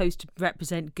is supposed to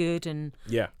represent good and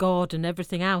God and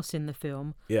everything else in the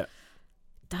film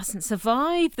doesn't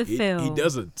survive the film.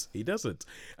 He doesn't.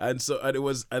 And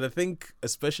I think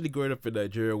especially growing up in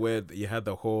Nigeria where you had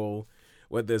the whole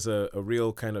where there's a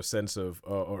real kind of sense of,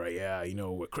 all right,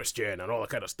 we're Christian and all that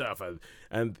kind of stuff.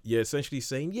 And you're essentially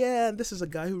saying, this is a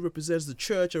guy who represents the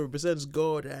church and represents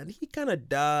God, and he kind of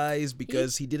dies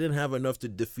because he didn't have enough to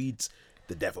defeat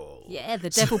the devil. Yeah, the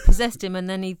devil possessed him and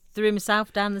then he threw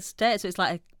himself down the stairs. So it's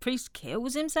like a priest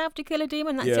kills himself to kill a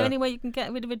demon. That's the only way you can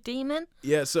get rid of a demon.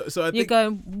 Yeah, so I think... You're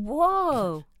going,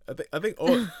 whoa. I think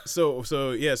so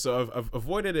I've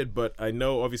avoided it, but I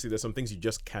know obviously there's some things you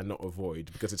just cannot avoid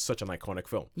because it's such an iconic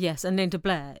film. Yes, and Linda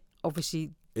Blair,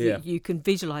 obviously you can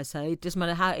visualise her. It doesn't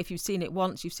matter how, if you've seen it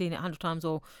once, you've seen it 100 times,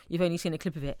 or you've only seen a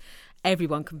clip of it.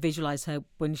 Everyone can visualise her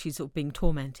when she's sort of being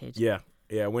tormented. Yeah,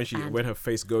 when her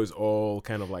face goes all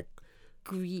kind of like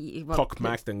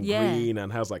pockmarked and green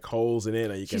and has like holes in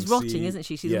it, and she's rotting, isn't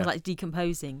she? She's like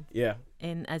decomposing. Yeah,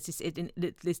 as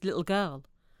this little girl.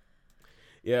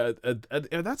 Yeah, and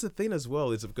that's the thing as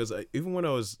well. Is because even when I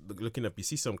was looking up, you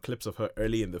see some clips of her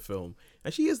early in the film,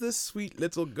 and she is this sweet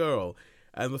little girl.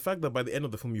 And the fact that by the end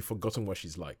of the film, you've forgotten what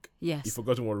she's like. Yes. You've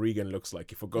forgotten what Regan looks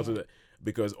like. You've forgotten it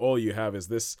because all you have is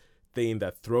this thing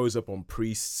that throws up on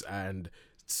priests and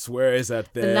swears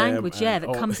at them. The language, that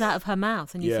comes out of her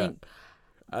mouth, and you think...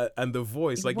 and the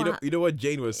voice, like, wow. you know what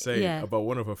Jane was saying about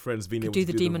one of her friends being able to do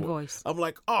the demon voice. I'm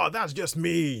like, oh, that's just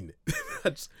mean.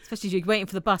 Especially if you're waiting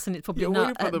for the bus and it's probably not. You're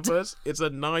waiting for the bus. It's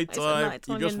a night time.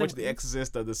 You just watch The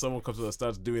Exorcist and then someone comes and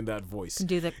starts doing that voice. Can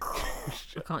do the.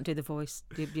 I can't do the voice.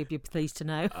 You're pleased to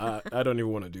know. I don't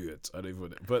even want to do it. I don't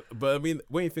even. But I mean,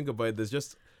 when you think about it,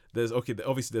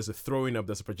 obviously there's a throwing up,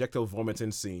 there's a projectile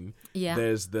vomiting scene. Yeah.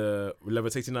 There's the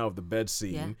levitating out of the bed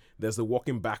scene. Yeah. There's the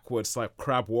walking backwards, like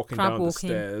crab walking down the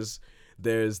stairs.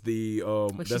 There's the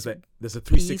there's a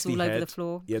 360 all head. Over the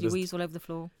floor. Yeah, wheeze all over the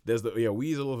floor. There's the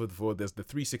wheeze all over the floor. There's the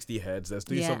 360 heads. There's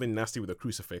doing something nasty with a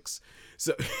crucifix.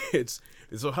 So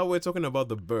so how we're talking about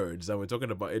the birds, and we're talking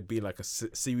about it being like a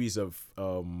series of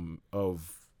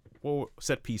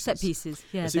set pieces. Set pieces,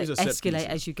 yeah, that escalate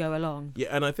as you go along. Yeah,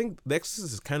 and I think The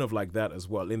Exorcist is kind of like that as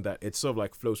well, in that it sort of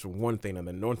like flows from one thing, and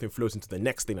then one thing flows into the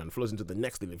next thing, and flows into the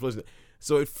next thing,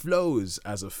 so it flows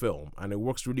as a film, and it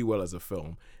works really well as a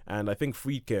film. And I think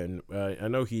Friedkin, I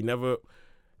know he never...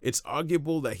 It's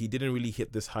arguable that he didn't really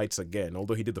hit this heights again,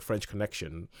 although he did The French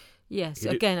Connection. Yes,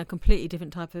 again, a completely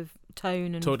different type of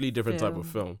tone and totally different type of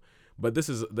film. But this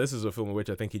is a film in which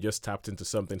I think he just tapped into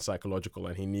something psychological,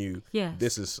 and he knew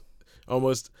this is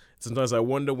almost... Sometimes I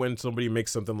wonder when somebody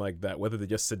makes something like that, whether they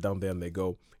just sit down there and they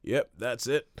go, yep, that's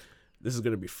it. This is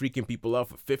going to be freaking people out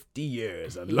for 50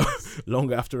 years. And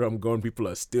long after I'm gone, people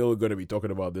are still going to be talking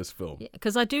about this film.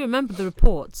 Because I do remember the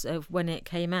reports of when it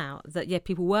came out that,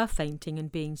 people were fainting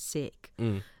and being sick.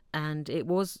 Mm. And it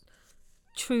was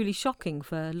truly shocking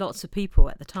for lots of people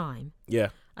at the time. Yeah.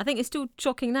 I think it's still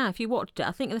shocking now if you watched it.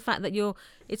 I think the fact that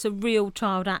it's a real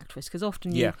child actress, because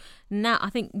often now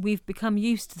I think we've become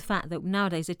used to the fact that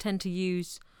nowadays they tend to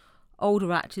use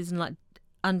older actors and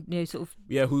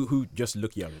who just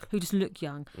look young.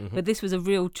 Mm-hmm. But this was a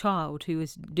real child who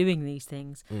was doing these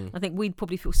things. I think we'd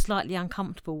probably feel slightly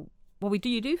uncomfortable. Well,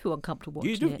 you do feel uncomfortable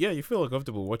watching it. Yeah, you feel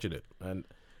uncomfortable watching it, and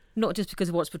not just because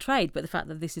of what's portrayed, but the fact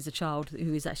that this is a child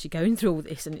who is actually going through all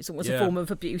this, and it's almost a form of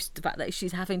abuse. The fact that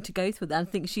she's having to go through that. I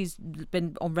think she's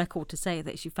been on record to say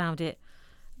that she found it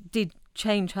did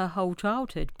change her whole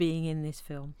childhood being in this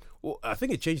film. Well, I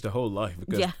think it changed her whole life,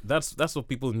 because that's what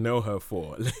people know her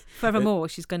for. Forevermore,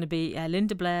 she's going to be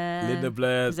Linda Blair,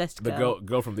 the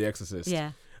girl from The Exorcist.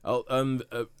 Yeah.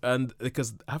 And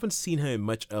because I haven't seen her in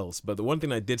much else, but the one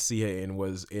thing I did see her in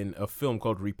was in a film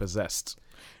called Repossessed.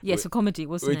 Yes, a comedy,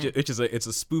 wasn't it? Which is it's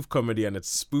a spoof comedy, and it's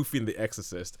spoofing The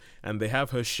Exorcist, and they have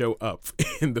her show up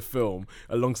in the film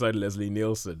alongside Leslie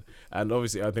Nielsen. And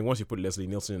obviously, I think once you put Leslie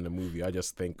Nielsen in the movie, I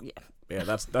just think, yeah,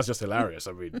 that's just hilarious.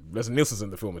 I mean, Leslie Nielsen's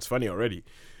in the film; it's funny already.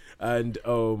 And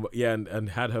and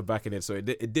had her back in it, so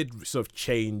it did sort of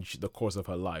change the course of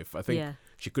her life. I think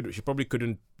she probably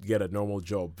couldn't get a normal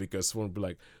job because someone would be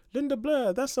like, Linda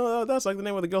Blair, that's like the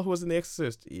name of the girl who was in The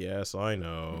Exorcist. Yes, I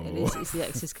know. It's The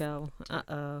Exorcist girl.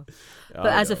 But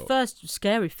as a first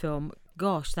scary film,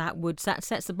 gosh, that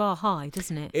sets the bar high,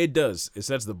 doesn't it? It does. It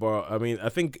sets the bar. I mean, I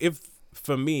think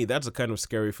for me, that's a kind of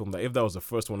scary film that if that was the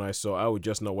first one I saw, I would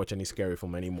just not watch any scary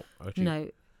film anymore. Actually, no,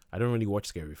 I don't really watch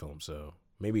scary films, so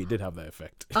maybe it did have that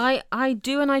effect. I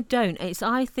do and I don't.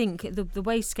 I think the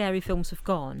way scary films have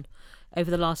gone over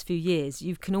the last few years,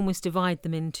 you can almost divide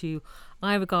them into,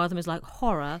 I regard them as like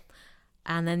horror,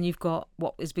 and then you've got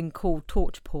what has been called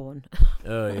torture porn.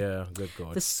 Oh yeah, good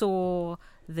God. The Saw,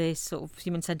 the sort of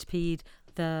Human Centipede,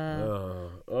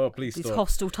 please these stop.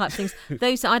 Hostel type things.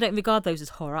 Those, I don't regard those as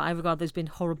horror. I regard those as being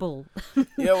horrible.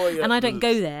 Yeah, and I don't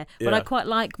go there. But yeah. I quite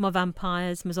like my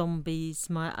vampires, my zombies,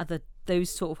 my other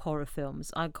those sort of horror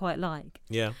films. I quite like.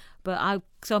 Yeah. But I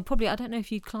don't know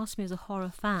if you'd class me as a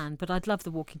horror fan, but I'd love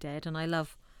The Walking Dead, and I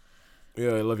love.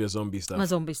 Yeah, I love your zombie stuff. My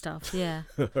zombie stuff, yeah.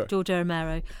 George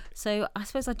Romero. So I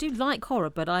suppose I do like horror,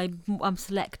 but I'm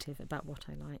selective about what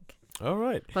I like. All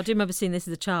right. But I do remember seeing this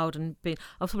as a child and I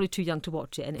was probably too young to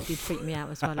watch it, and it did freak me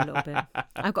out as well a little bit.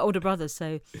 I've got older brothers,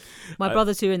 so my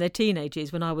brothers who were in their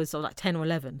teenagers when I was sort of like 10 or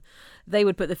 11, they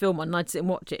would put the film on and I'd sit and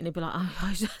watch it, and they'd be like,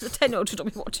 as a 10-year-old should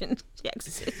not be watching The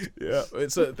Exorcist. Yeah,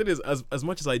 so the thing is, as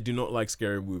much as I do not like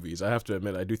scary movies, I have to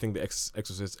admit I do think The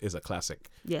Exorcist is a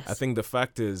classic. Yes. I think the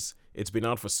fact is it's been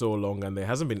out for so long and there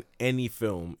hasn't been any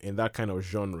film in that kind of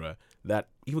genre that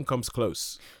even comes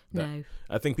close. No.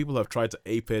 I think people have tried to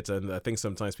ape it, and I think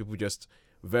sometimes people just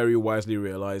very wisely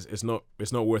realize it's not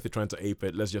worth it trying to ape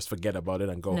it. Let's just forget about it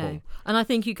and go home. And I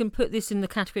think you can put this in the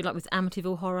category like with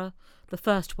Amityville Horror, the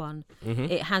first one.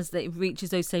 Mm-hmm. It reaches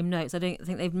those same notes. I don't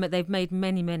think they've made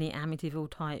many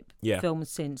Amityville type films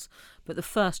since, but the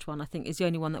first one I think is the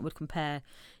only one that would compare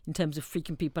in terms of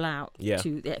freaking people out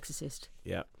to The Exorcist.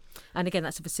 Yeah. And again,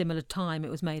 that's of a similar time.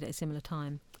 It was made at a similar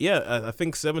time. Yeah, I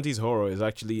think 70s horror is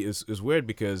actually is weird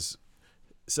because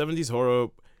 70s horror,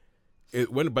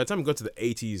 by the time it got to the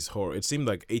 80s horror, it seemed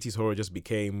like 80s horror just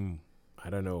became, I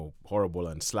don't know, horrible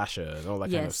and slasher and all that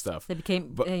kind of stuff. They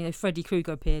became, Freddy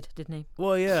Krueger appeared, didn't he?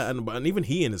 Well, yeah, and even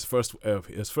he in his first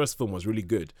film was really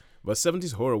good. But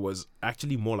 70s horror was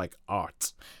actually more like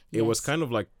art. It was kind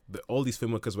of like all these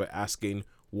filmmakers were asking,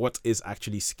 what is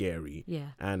actually scary?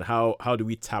 Yeah. And how do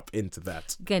we tap into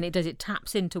that? Again, it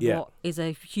taps into what is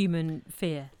a human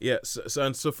fear. Yeah.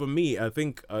 So for me, I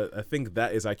think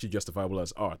that is actually justifiable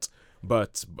as art,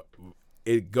 but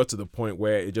it got to the point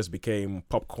where it just became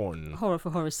popcorn. Horror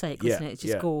for horror's sake, wasn't it? It's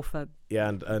just gore for. Yeah,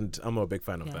 and I'm not a big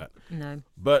fan of that. No.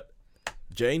 But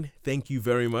Jane, thank you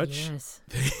very much. Yes.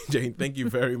 Jane, thank you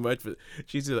very much for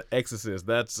she's The Exorcist.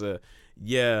 That's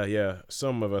yeah.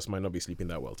 Some of us might not be sleeping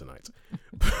that well tonight.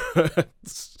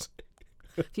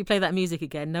 If you play that music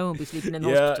again, no one will be sleeping in the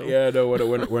hospital. Yeah, no,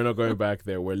 we're not going back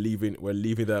there. We're leaving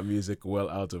that music well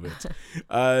out of it.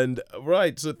 And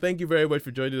right, so thank you very much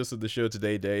for joining us on the show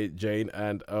today, Jane.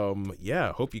 And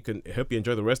hope you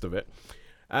enjoy the rest of it.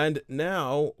 And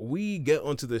now we get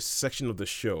onto this section of the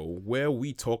show where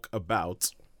we talk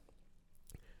about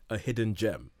a hidden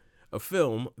gem. A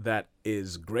film that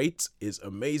is great, is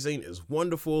amazing, is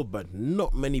wonderful, but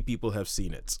not many people have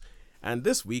seen it. And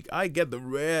this week, I get the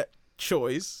rare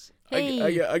choice. Hey.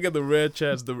 I get the rare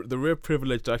chance, the rare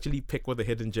privilege to actually pick what the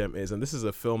hidden gem is. And this is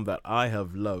a film that I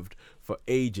have loved for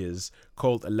ages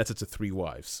called A Letter to Three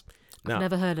Wives. Now, I've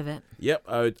never heard of it. Yep,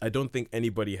 I don't think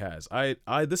anybody has.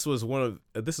 This is what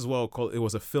I'll call it.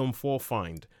 Was a film for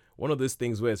find. One of those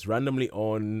things where it's randomly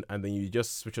on, and then you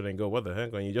just switch it and go, what the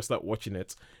heck? And you just start watching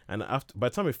it. And by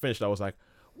the time it finished, I was like,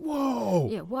 whoa!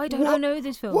 Yeah, why don't I know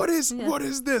this film? What is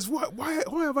this? Why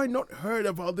have I not heard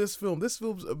about this film? This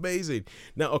film's amazing.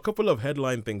 Now, a couple of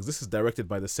headline things. This is directed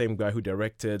by the same guy who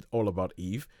directed All About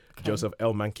Eve, Joseph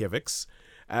L. Mankiewicz,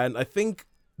 and I think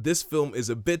this film is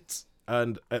a bit.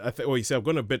 And I think, you see, I've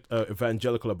gone a bit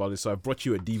evangelical about it, so I brought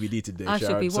you a DVD today, I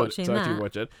Sharon. should be watching so that. actually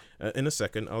watch it in a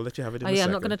second. I'll let you have it in a second.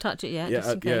 I'm not going to touch it yet, just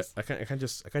in case. I can't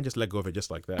just let go of it just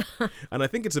like that. And I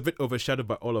think it's a bit overshadowed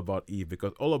by All About Eve,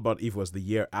 because All About Eve was the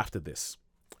year after this.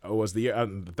 was the year,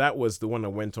 and that was the one that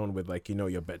went on with, like,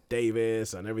 your Bette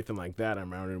Davis and everything like that, and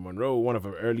Marilyn Monroe, one of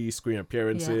her early screen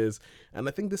appearances. And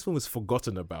I think this film is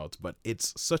forgotten about, but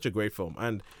it's such a great film.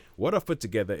 And what I've put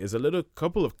together is a little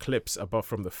couple of clips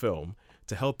from the film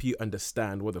to help you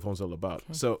understand what the film's all about.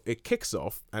 Okay. So it kicks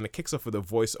off with a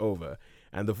voiceover.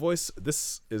 And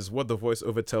this is what the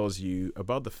voiceover tells you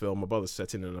about the film, about the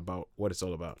setting, and about what it's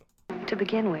all about. To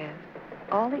begin with,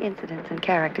 all the incidents and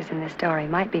characters in this story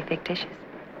might be fictitious,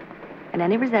 and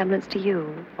any resemblance to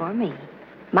you or me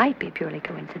might be purely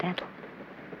coincidental.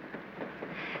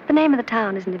 The name of the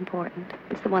town isn't important.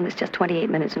 It's the one that's just 28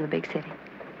 minutes from the big city.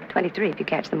 23 if you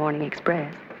catch the morning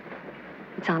express.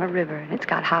 It's on a river, and it's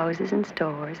got houses and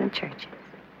stores and churches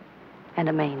and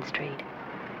a main street.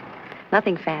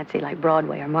 Nothing fancy like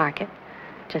Broadway or Market,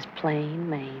 just plain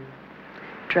Maine.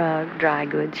 Drug, dry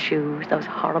goods, shoes, those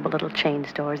horrible little chain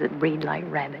stores that breed like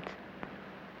rabbits.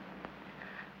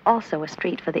 Also a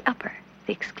street for the upper,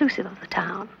 the exclusive of the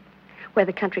town, where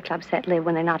the country club set live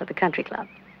when they're not at the country club.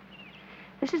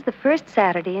 This is the first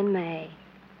Saturday in May,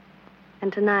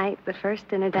 and tonight, the first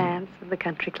dinner dance of the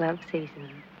country club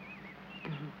season.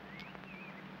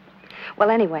 Well,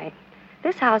 anyway,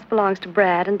 this house belongs to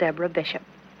Brad and Deborah Bishop,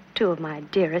 two of my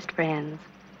dearest friends.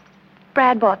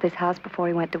 Brad bought this house before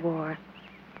he went to war.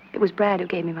 It was Brad who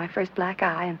gave me my first black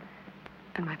eye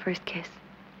and my first kiss.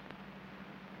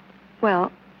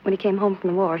 Well, when he came home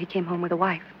from the war, he came home with a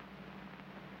wife,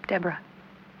 Deborah.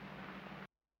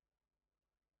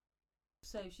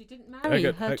 So she didn't marry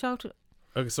her childhood...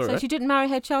 Okay, sorry. So she didn't marry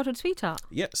her childhood sweetheart?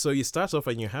 Yeah, so you start off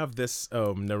and you have this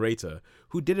narrator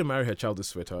who didn't marry her childhood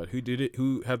sweetheart,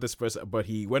 who had this person, but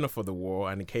he went off for the war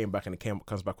and he came back and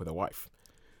comes back with a wife.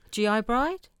 G.I.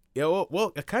 Bride? Yeah,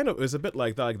 well, it was a bit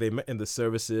like that. Like, they met in the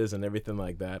services and everything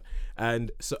like that.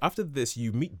 And so after this,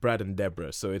 you meet Brad and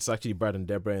Deborah. So it's actually Brad and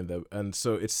Deborah, and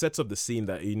so it sets up the scene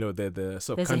that the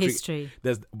sort of there's country. A history.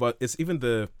 But it's even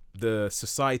the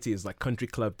society is like country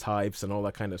club types and all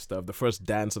that kind of stuff. The first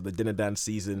dance of the dinner dance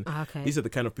season. Okay. These are the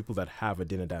kind of people that have a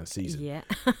dinner dance season. Yeah.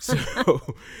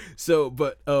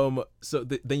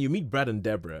 Then you meet Brad and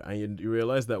Deborah, and you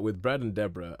realize that with Brad and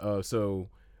Deborah, so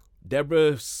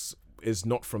Deborah is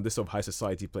not from this sort of high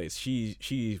society place.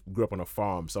 She grew up on a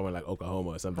farm somewhere like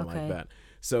Oklahoma or something like that.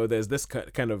 So there's this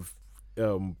kind of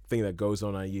thing that goes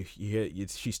on, and you hear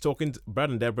she's talking,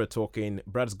 Brad and Deborah talking.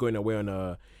 Brad's going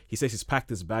away he says he's packed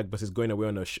his bag, but he's going away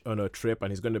on a trip,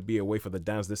 and he's going to be away for the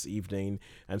dance this evening,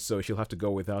 and so she'll have to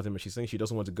go without him, and she's saying she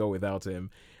doesn't want to go without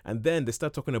him. And then they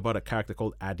start talking about a character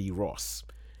called Addie Ross,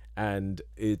 and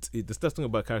they start talking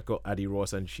about a character called Addie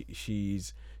Ross, and she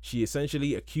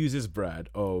essentially accuses Brad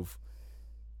of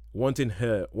wanting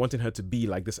her to be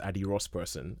like this Addie Ross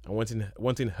person, and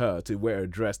wanting her to wear a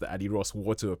dress that Addie Ross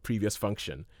wore to a previous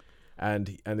function,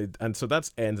 and so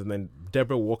that's ends. And then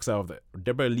Deborah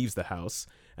leaves the house,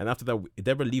 and after that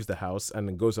Deborah leaves the house and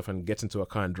then goes off and gets into a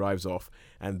car and drives off.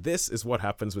 And this is what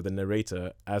happens with the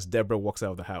narrator as Deborah walks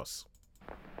out of the house.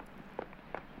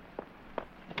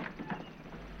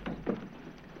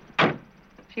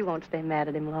 She won't stay mad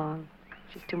at him long.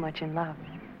 She's too much in love.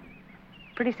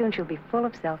 Pretty soon she'll be full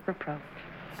of self-reproach.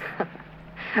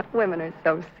 Women are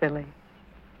so silly.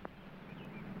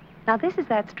 Now, this is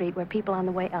that street where people on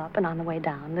the way up and on the way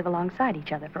down live alongside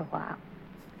each other for a while.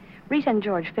 Rita and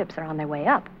George Phipps are on their way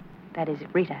up. That is,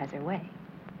 if Rita has her way.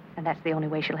 And that's the only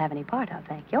way she'll have any part of,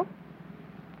 thank you.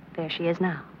 There she is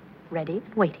now, ready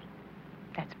and waiting.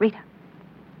 That's Rita.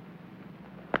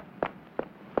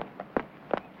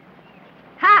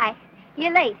 Hi.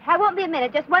 You're late. I won't be a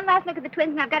minute. Just one last look at the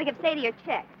twins, and I've got to give Sadie her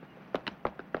check.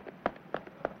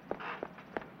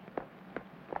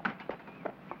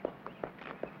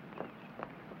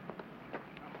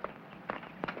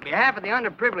 On behalf of the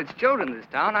underprivileged children in this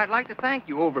town, I'd like to thank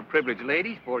you overprivileged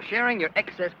ladies for sharing your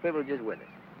excess privileges with us.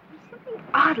 There's something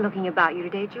odd-looking about you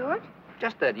today, George.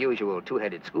 Just that usual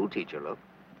two-headed schoolteacher look.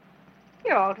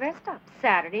 You're all dressed up.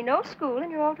 Saturday, no school,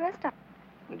 and you're all dressed up.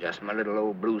 Just my little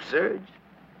old blue serge.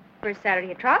 First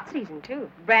Saturday of trout season,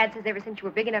 too. Brad says ever since you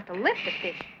were big enough to lift a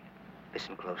fish.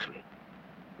 Listen closely.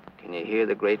 Can you hear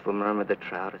the grateful murmur of the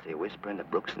trout as they whisper in the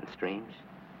brooks and streams?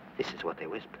 This is what they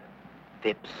whisper.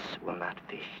 Phipps will not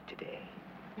fish today.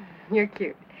 You're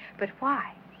cute. But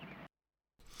why?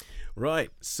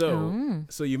 Right. So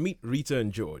you meet Rita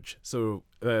and George. So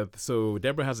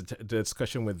Deborah has a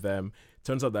discussion with them.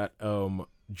 Turns out that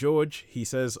George, he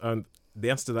says, the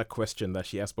answer to that question that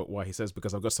she asked about why, he says,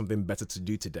 because I've got something better to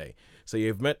do today. So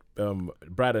you've met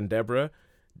Brad and Deborah.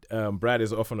 Brad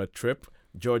is off on a trip.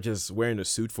 George is wearing a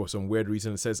suit for some weird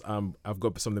reason and says, I've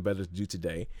got something better to do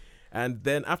today. And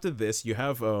then after this, you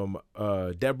have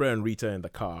Deborah and Rita in the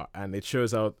car, and it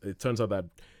turns out that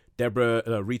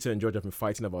Deborah, Rita, and George have been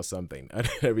fighting about something and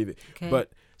everything. Okay.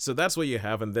 But so that's what you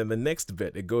have, and then the next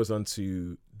bit it goes on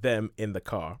to them in the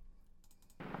car.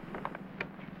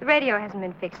 The radio hasn't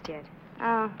been fixed yet.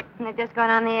 Oh, they've just gone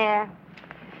on the air.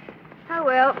 Oh,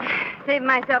 well, save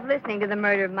myself listening to the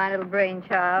murder of my little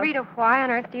brainchild. Rita, why on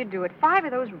earth do you do it? 5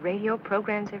 of those radio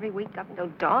programs every week up until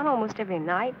dawn almost every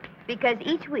night. Because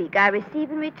each week I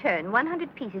receive in return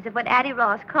 100 pieces of what Addie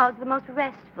Ross calls the most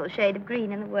restful shade of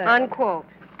green in the world. Unquote.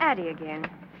 Addie again.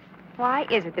 Why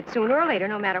is it that sooner or later,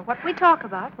 no matter what we talk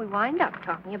about, we wind up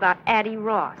talking about Addie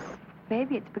Ross?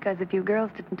 Maybe it's because if you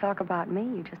girls didn't talk about me,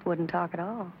 you just wouldn't talk at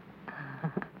all.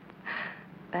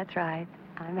 That's right.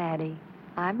 I'm Addie.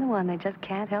 I'm the one they just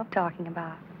can't help talking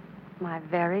about. My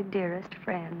very dearest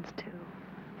friends, too.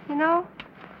 You know,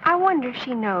 I wonder if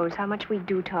she knows how much we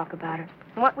do talk about her,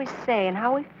 and what we say, and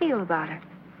how we feel about her.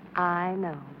 I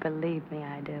know. Believe me,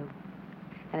 I do.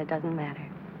 And it doesn't matter.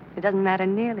 It doesn't matter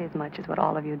nearly as much as what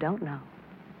all of you don't know.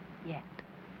 Yet.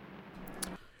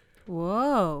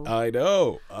 Whoa. I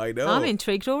know. I'm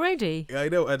intrigued already. I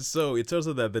know, and so it turns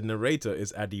out that the narrator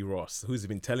is Addie Ross, who's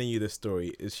been telling you this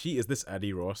story. She is this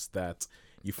Addie Ross that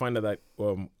you find out that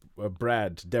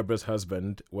Brad, Deborah's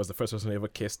husband, was the first person who ever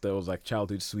kissed her, was like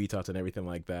childhood sweetheart and everything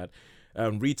like that.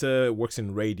 Rita works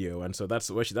in radio, and so that's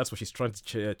what she's trying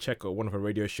to check on one of her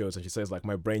radio shows, and she says like,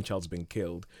 my brainchild's been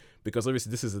killed, because obviously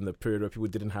this is in the period where people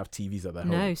didn't have TVs at their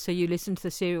home. No, so you listen to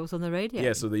the serials on the radio.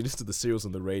 Yeah, so they listen to the serials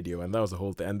on the radio, and that was the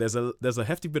whole thing. And there's a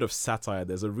hefty bit of satire.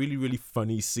 There's a really, really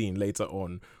funny scene later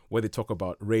on where they talk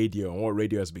about radio and what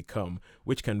radio has become,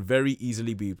 which can very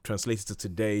easily be translated to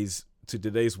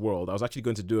today's world. I was actually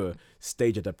going to do a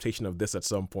stage adaptation of this at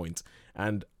some point,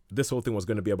 and this whole thing was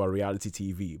going to be about reality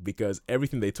TV, because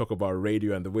everything they talk about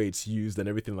radio and the way it's used and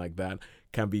everything like that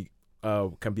can be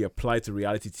applied to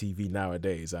reality TV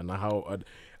nowadays, and how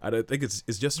I don't think it's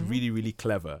just really, really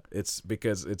clever. It's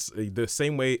because it's the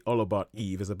same way All About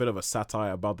Eve is a bit of a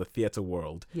satire about the theater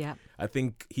world. Yeah. I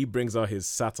think he brings out his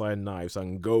satire knives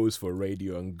and goes for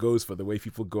radio and goes for the way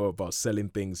people go about selling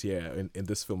things here in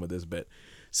this film or this bit.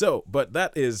 So, but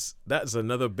that's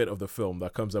another bit of the film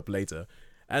that comes up later.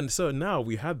 And so now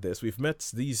we've met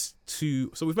these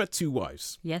two, so we've met 2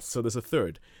 wives. Yes. So there's a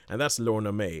third, and that's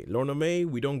Lorna May. Lorna May,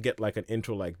 we don't get like an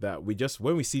intro like that.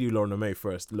 When we see Lorna May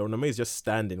first, Lorna May is just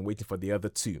standing, waiting for the other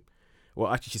 2.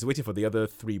 Well, actually, she's waiting for the other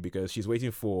 3 because she's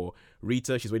waiting for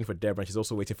Rita, she's waiting for Deborah, and she's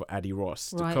also waiting for Addie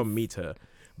Ross to come meet her.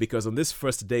 Because on this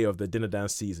first day of the dinner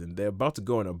dance season, they're about to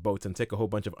go on a boat and take a whole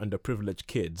bunch of underprivileged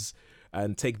kids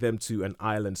and take them to an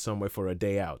island somewhere for a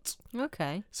day out.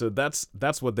 Okay. So that's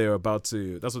what they're about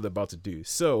to do.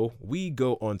 So we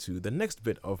go on to the next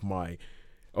bit of my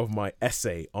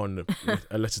essay on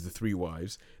A Letter to 3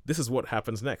 Wives. This is what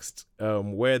happens next,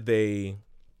 where they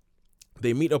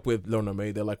meet up with Lorna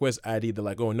May. They're like, where's Addie? They're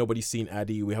like, oh, nobody's seen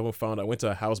Addie. We haven't found her. I went to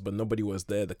her house, but nobody was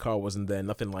there. The car wasn't there,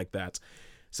 nothing like that.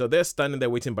 So they're standing there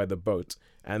waiting by the boat.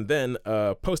 And then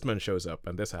a postman shows up,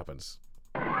 and this happens.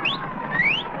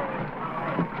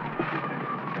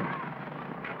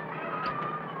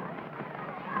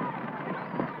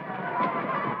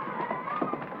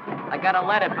 I got a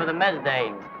letter for the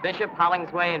Mesdanes, Bishop,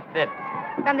 Hollingsway, and Phipps.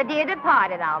 From the dear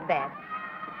departed, I'll bet.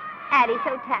 Addie's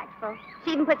so tactful.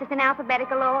 She even puts us in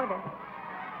alphabetical order.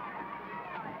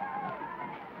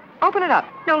 Open it up.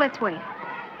 No, let's wait.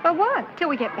 But what? Till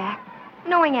we get back.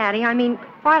 Knowing Addie, I mean,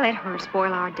 why let her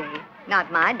spoil our day?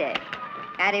 Not my day.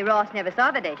 Addie Ross never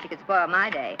saw the day she could spoil my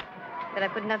day. Did I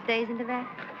put enough days into that?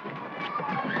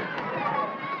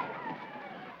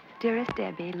 Dearest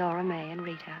Debbie, Laura May, and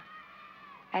Rita,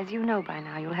 as you know by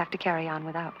now, you'll have to carry on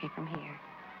without me from here.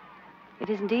 It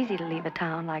isn't easy to leave a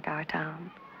town like our town,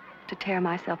 to tear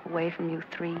myself away from you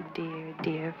 3 dear,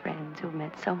 dear friends who've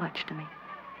meant so much to me.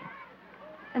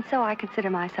 And so I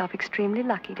consider myself extremely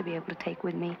lucky to be able to take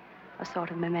with me a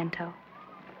sort of memento,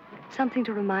 something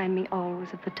to remind me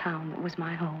always of the town that was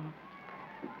my home,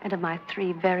 and of my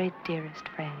 3 very dearest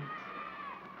friends,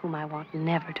 whom I want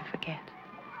never to forget.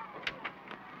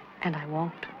 And I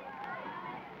won't.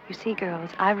 You see,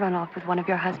 girls, I've run off with one of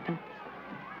your husbands,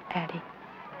 Addie.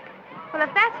 Well,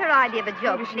 if that's her idea of a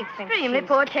joke, it's extremely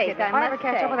poor taste, If I ever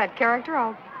catch up with that character,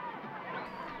 I'll...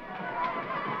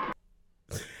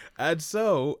 And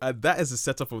so that is the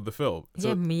setup of the film. So,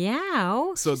 Yeah,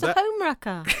 meow. so She's that- a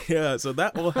homewrecker. yeah, so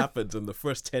that all happens in the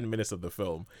first 10 minutes of the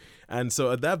film. And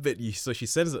so at that bit, so she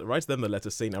writes them the letter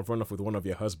saying, I've run off with one of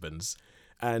your husbands.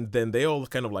 And then they all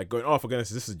kind of like going, oh, for goodness,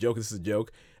 this is a joke, this is a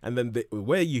joke. And then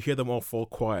where you hear them all fall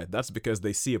quiet, that's because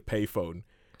they see a payphone.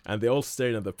 and they're all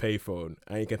staring at the payphone,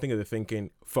 and you can think of them thinking,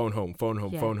 phone home, phone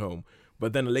home, Yeah. phone home.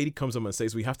 But then a lady comes up and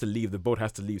says, we have to leave, the boat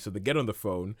has to leave. So they get on the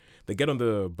phone, they get on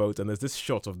the boat, and there's this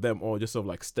shot of them all just sort of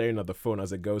like staring at the phone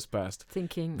as it goes past,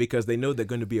 Thinking. because they know they're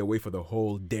going to be away for the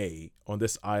whole day on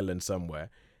this island somewhere,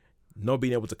 not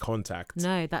being able to contact.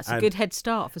 No, that's a And- good head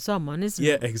start for someone, isn't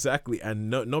Yeah, it? exactly.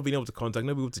 And not being able to contact,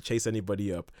 not being able to chase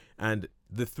anybody up. And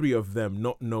the three of them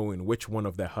not knowing which one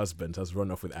of their husbands has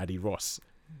run off with Addie Ross.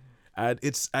 And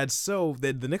so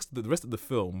the rest of the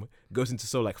film goes into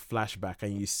sort of like flashback,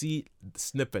 and you see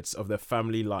snippets of their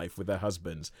family life with their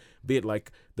husbands. Be it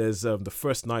like there's the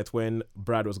first night when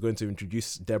Brad was going to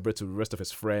introduce Deborah to the rest of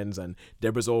his friends, and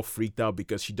Deborah's all freaked out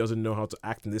because she doesn't know how to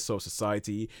act in this sort of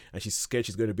society, and she's scared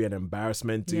she's going to be an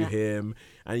embarrassment to Yeah. him.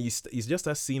 And he's just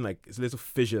as seen like little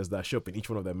fissures that show up in each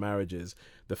one of their marriages.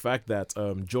 The fact that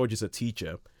George is a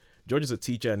teacher. George is a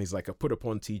teacher, and he's like a put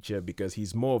upon teacher because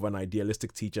he's more of an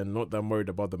idealistic teacher, not that worried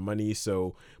about the money.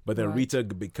 So, but then Right.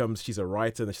 Rita she's a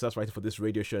writer, and she starts writing for this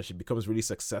radio show, and she becomes really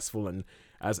successful. And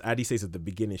as Addie says at the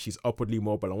beginning, she's upwardly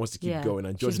mobile and wants to keep going.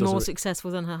 And George she's more doesn't- successful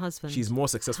than her husband. She's more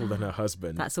successful than her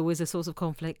husband. That's always a source of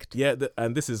conflict. Yeah,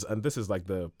 and this is like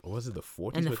the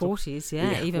 40s? In the we're talking- 40s,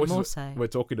 yeah, even 40s more so. We're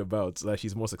talking about that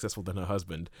she's more successful than her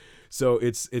husband. So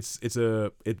there's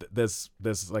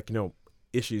like,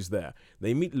 issues there.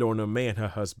 They meet Lorna May and her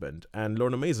husband, and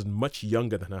Lorna May is much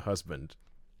younger than her husband.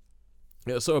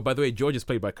 Yeah, so by the way, George is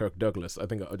played by Kirk Douglas. I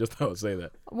think I just thought I would say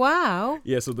that. Wow.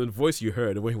 Yeah, so the voice you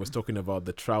heard when he was talking about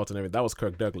the trout and everything, that was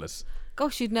Kirk Douglas.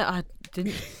 Gosh, I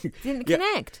didn't Yeah.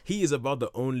 connect. He is about the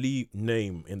only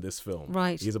name in this film.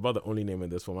 Right. He's about the only name in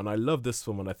this film. And I love this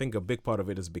film, and I think a big part of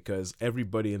it is because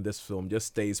everybody in this film just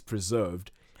stays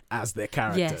preserved as their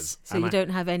characters. Yes, so And you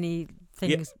don't have any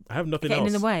things I have nothing getting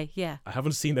else. in the way. Yeah. I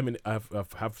haven't seen them I've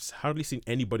hardly seen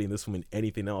anybody in this film in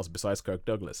anything else besides Kirk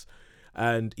Douglas.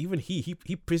 And even he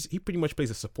pretty much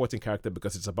plays a supporting character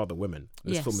because it's about the women.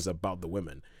 This Yes. film is about the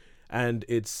women. And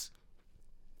it's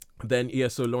then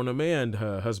so Lorna May and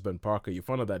her husband Parker, you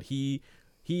find out that he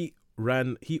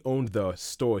owned the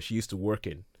store she used to work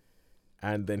in.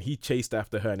 And then he chased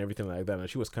after her and everything like that. And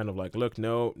she was kind of like, look,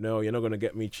 no, you're not going to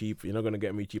get me cheap. You're not going to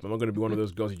get me cheap. I'm not going to be one of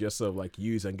those girls you just sort of like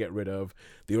use and get rid of.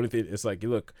 The only thing is like,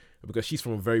 look, because she's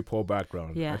from a very poor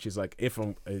background. Yeah. And she's like, it's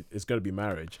going to be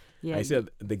marriage. Yeah. And he said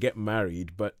they get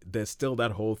married, but there's still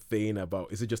that whole thing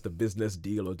about, is it just a business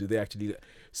deal or do they actually?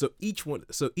 So each one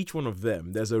of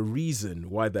them, there's a reason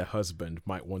why their husband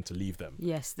might want to leave them.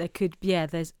 Yes, there could. Yeah,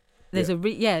 there's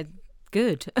Yeah.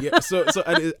 good. Yeah, so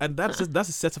and that's the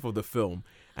setup of the film,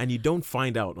 and you don't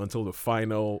find out until the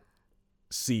final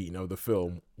scene of the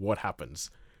film what happens.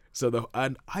 So I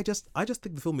just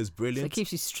think the film is So brilliant. it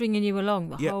keeps you stringing you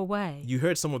along the whole way. You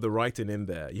heard some of the writing in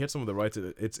there.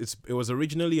 It was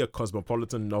originally a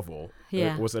cosmopolitan novel.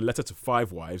 Yeah. It was a letter to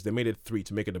 5 wives. They made it 3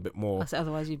 to make it a bit more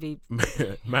Otherwise, you'd be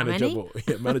manageable.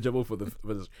 Yeah, manageable for the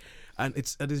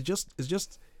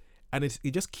and it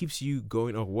just keeps you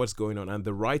going on what's going on, and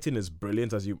the writing is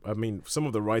brilliant. Some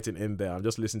of the writing in there, I'm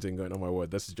just listening to it and going, oh my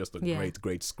word, this is just a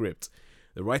great script.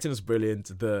 The writing is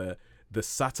brilliant. The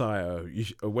satire,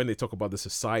 when they talk about the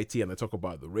society and they talk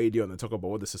about the radio and they talk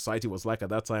about what the society was like at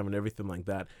that time and everything like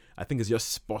that, I think is just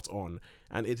spot on.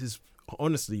 And it is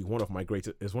honestly one of my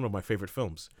favorite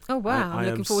films. Oh wow! I'm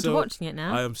looking forward to watching it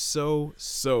now. I am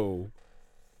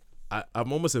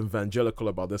I'm almost evangelical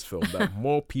about this film, that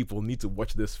more people need to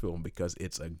watch this film because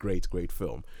it's a great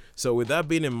film. So with that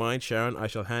being in mind, Sharon, I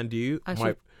shall hand you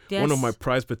one of my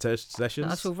prized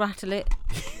possessions. I shall rattle it.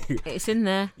 It's in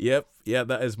there. Yep, yeah,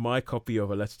 that is my copy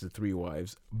of A Letter to 3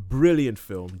 Wives. Brilliant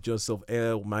film, Joseph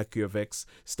L. Mankiewicz,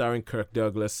 starring Kirk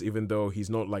Douglas, even though he's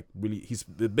not like really, he's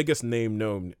the biggest name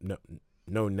known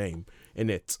name in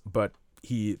it, but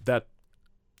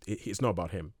it's not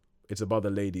about him. It's about the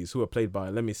ladies who are played by,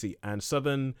 let me see, Anne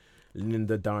Southern,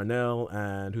 Linda Darnell,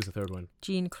 and who's the third one?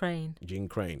 Jean Crane.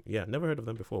 Yeah, never heard of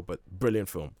them before, but brilliant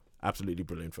film. Absolutely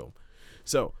brilliant film.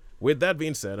 So, with that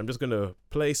being said, I'm just going to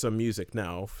play some music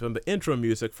now from the intro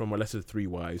music from A Letter to 3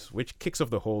 Wives, which kicks off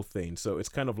the whole thing. So, it's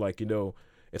kind of like,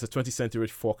 it's a 20th Century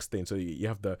Fox thing. So, you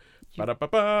have the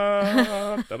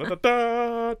ba-da-ba-ba,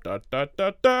 da-da-da-da,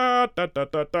 da-da-da-da,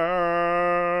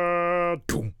 da-da-da-da,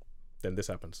 doom. Then this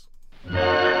happens.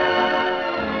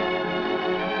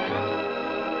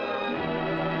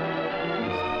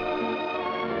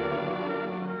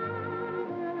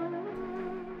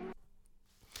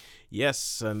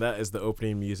 Yes, and that is the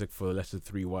opening music for The Letter to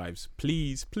 3 Wives.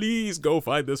 Please go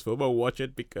find this film and watch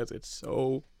it because it's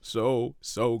so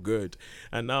good.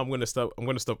 And now I'm gonna stop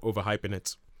overhyping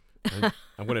it.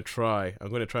 I'm gonna try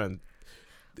and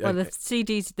Well, the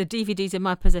DVD's in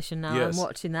my possession now. Yes. I'm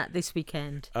watching that this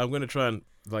weekend. I'm going to try and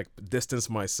like distance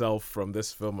myself from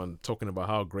this film and talking about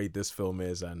how great this film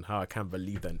is and how I can't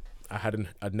believe that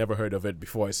I'd never heard of it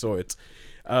before I saw it.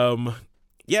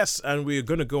 Yes, and we're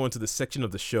going to go into the section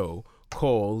of the show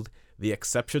called The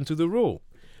Exception to the Rule.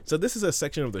 So this is a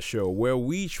section of the show where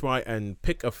we try and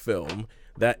pick a film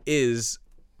that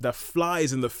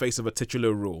flies in the face of a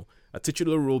titular rule. A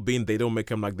titular rule being they don't make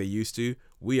them like they used to.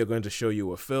 We are going to show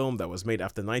you a film that was made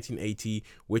after 1980,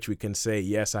 which we can say,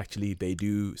 yes, actually, they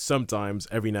do sometimes,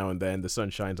 every now and then, the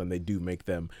sun shines and they do make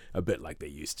them a bit like they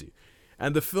used to.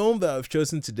 And the film that I've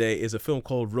chosen today is a film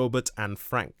called Robert and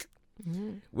Frank,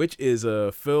 which is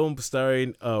a film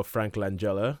starring Frank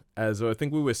Langella. As I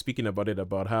think we were speaking about it,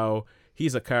 about how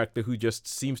he's a character who just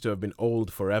seems to have been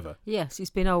old forever. Yes,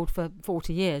 he's been old for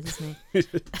 40 years, isn't he?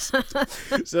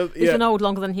 So He's been old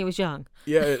longer than he was young.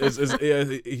 Yeah,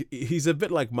 he's a bit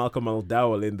like Malcolm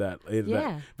McDowell in that.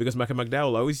 Because Malcolm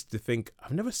McDowell, I always used to think,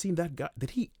 I've never seen that guy.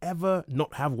 Did he ever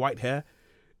not have white hair?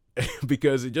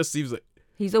 Because it just seems like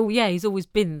he's always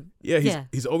been. Yeah,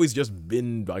 he's always just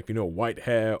been like, white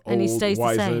hair, old, and he stays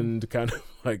wizened, the kind of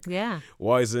like same.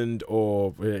 wizened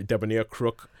or debonair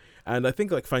crook. And I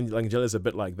think like Frank Langella is a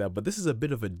bit like that, but this is a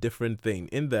bit of a different thing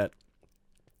in that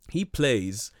he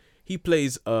plays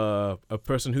a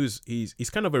person he's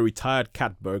kind of a retired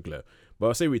cat burglar. But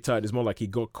I'll say retired is more like he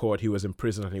got caught, he was in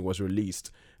prison and he was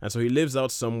released. And so he lives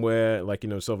out somewhere like,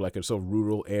 sort of like a sort of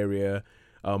rural area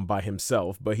by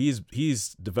himself. But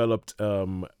he's developed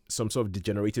some sort of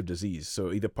degenerative disease.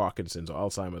 So either Parkinson's or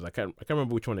Alzheimer's. I can't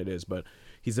remember which one it is, but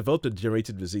he's developed a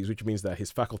degenerative disease, which means that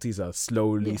his faculties are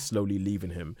slowly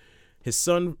leaving him. His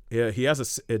son, he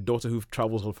has a daughter who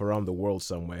travels off around the world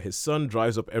somewhere. His son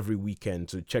drives up every weekend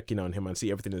to check in on him and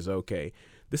see everything is okay.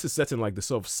 This is set in like the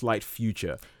sort of slight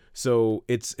future. So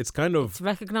it's kind of... It's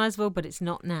recognizable, but it's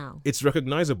not now. It's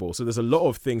recognizable. So there's a lot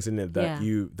of things in it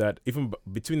that even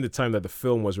between the time that the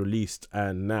film was released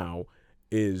and now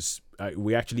is...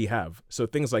 we actually have. So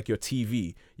things like your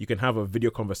TV, you can have a video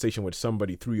conversation with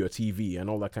somebody through your TV and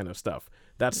all that kind of stuff.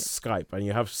 That's Skype, and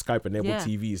you have Skype-enabled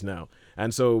TVs now.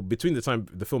 And so between the time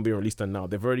the film being released and now,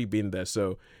 they've already been there.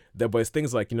 So there was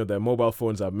things like, their mobile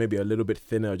phones are maybe a little bit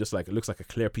thinner, just like it looks like a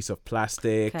clear piece of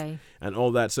plastic and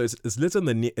all that. So it's little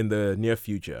in the near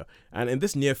future. And in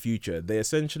this near future, they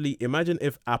essentially, imagine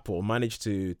if Apple managed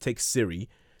to take Siri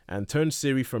and turn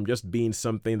Siri from just being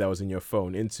something that was in your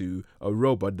phone into a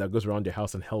robot that goes around your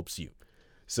house and helps you.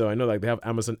 So I know like they have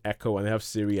Amazon Echo and they have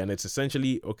Siri, and it's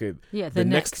essentially, the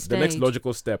next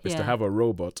logical step is to have a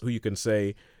robot who you can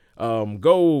say,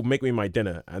 go make me my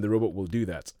dinner, and the robot will do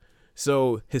that.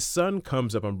 So his son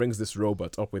comes up and brings this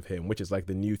robot up with him, which is like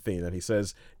the new thing. And he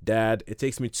says, Dad, it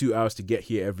takes me 2 hours to get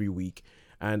here every week.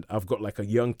 And I've got like a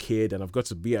young kid and I've got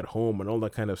to be at home and all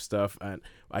that kind of stuff. And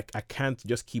I can't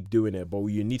just keep doing it, but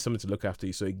you need something to look after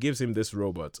you. So he gives him this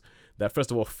robot that, first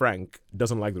of all, Frank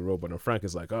doesn't like the robot. And Frank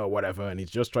is like, oh, whatever. And he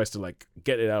just tries to like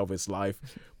get it out of his life.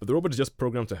 But the robot is just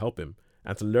programmed to help him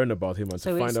and to learn about him and to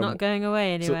find out. So it's not going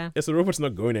away anywhere. So the robot's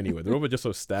not going anywhere. The robot just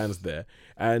sort of stands there.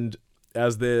 And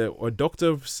as the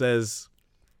doctor says,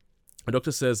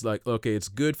 like, okay, it's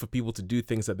good for people to do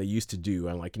things that they used to do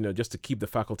and like, just to keep the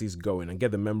faculties going and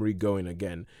get the memory going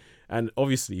again. And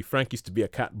obviously Frank used to be a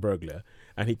cat burglar,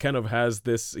 and he kind of has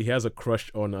a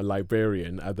crush on a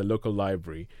librarian at the local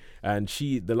library, and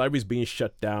the library's being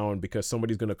shut down because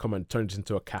somebody's going to come and turn it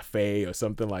into a cafe or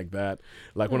something like that,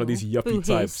 like one of these yuppie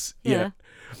types. Yeah.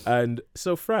 And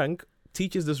so Frank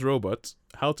teaches this robot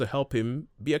how to help him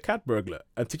be a cat burglar,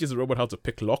 and teaches the robot how to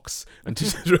pick locks, and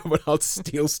teaches the robot how to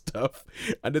steal stuff.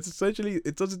 And it's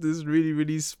this really,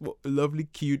 really lovely,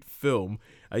 cute film.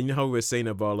 And you know how we were saying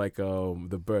about like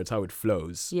the birds, how it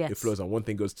flows. Yes. It flows and one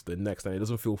thing goes to the next, and it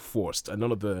doesn't feel forced, and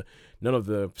none of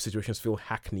the situations feel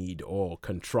hackneyed or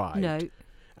contrived. No.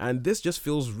 And this just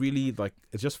feels really like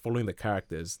it's just following the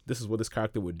characters. This is what this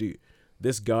character would do.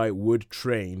 This guy would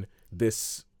train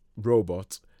this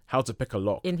robot how to pick a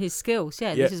lock. In his skills,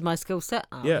 This is my skill set.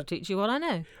 I'll teach you what I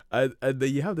know. And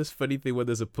then you have this funny thing where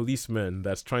there's a policeman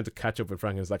that's trying to catch up with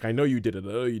Frank, and it's like, I know you did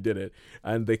it.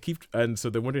 And so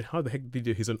they're wondering, how the heck did he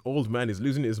do? He's an old man, he's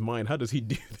losing his mind. How does he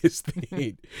do this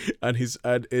thing? and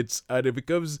it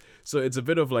becomes, so it's a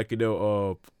bit of like,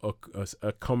 a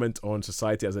comment on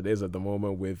society as it is at the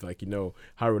moment with like,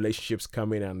 how relationships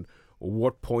come in and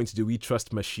what points do we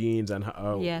trust machines, and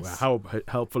how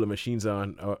helpful the machines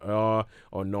are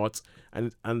or not.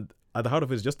 And at the heart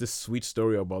of it is just this sweet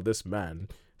story about this man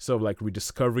sort of like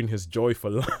rediscovering his joy for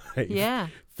life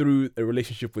through a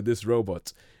relationship with this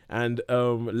robot. And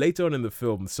later on in the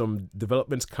film, some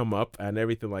developments come up and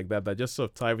everything like that just sort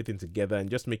of tie everything together and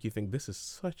just make you think this is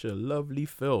such a lovely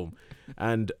film.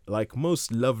 And like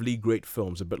most lovely, great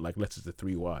films, a bit like Letters to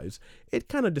Three Wives, it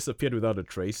kind of disappeared without a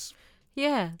trace.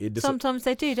 Yeah, sometimes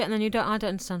they do, don't they? And I don't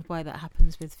understand why that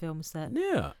happens with films that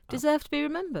deserve to be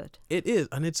remembered. It is,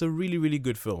 and it's a really, really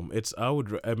good film.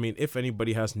 I mean, if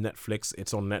anybody has Netflix,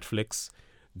 it's on Netflix.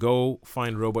 Go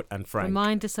find Robot and Frank.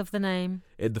 Remind us of the name.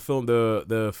 The film,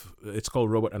 it's called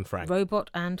Robot and Frank. Robot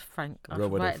and Frank. I'll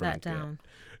write that down.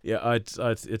 Yeah, it's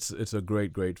a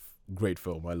great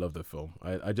film. I love the film.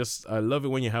 I love it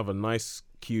when you have a nice,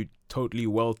 cute, totally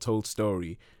well told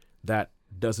story that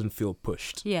doesn't feel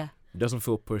pushed. Yeah. Doesn't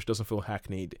feel pushed, doesn't feel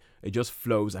hackneyed. It just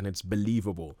flows and it's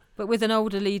believable. But with an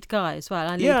older lead guy as well,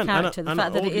 character. The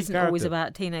fact that it isn't always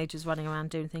about teenagers running around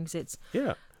doing things. It's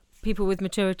people with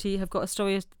maturity have got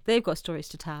stories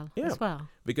to tell as well.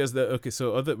 Because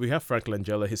we have Frank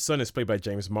Langella. His son is played by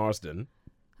James Marsden.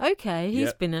 Okay,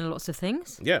 he's been in lots of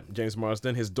things. Yeah, James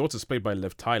Marsden. His daughter's played by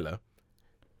Liv Tyler.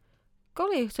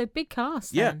 Golly, so big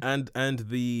cast. Yeah, then. and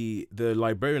the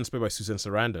librarian's played by Susan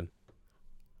Sarandon.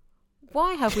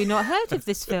 Why have we not heard of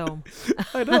this film?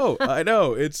 I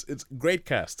know. It's great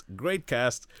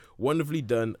cast, wonderfully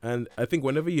done. And I think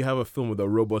whenever you have a film with a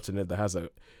robot in it that has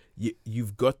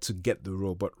you've got to get the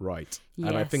robot right. Yes.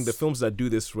 And I think the films that do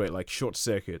this right, like Short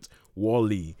Circuit,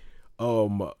 WALL-E,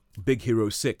 Big Hero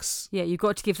 6. Yeah, you've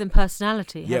got to give them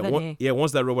personality, haven't you? Yeah,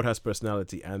 once that robot has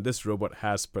personality, and this robot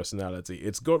has personality,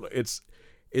 it's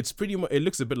pretty much, it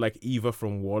looks a bit like Eva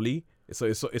from WALL-E. So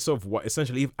it's sort of what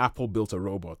essentially if Apple built a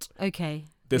robot. Okay.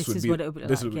 This is what it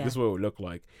would look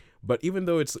like. But even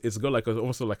though it's got like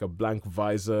also like a blank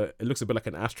visor, it looks a bit like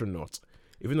an astronaut.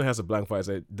 Even though it has a blank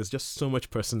visor, there's just so much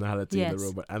personality in the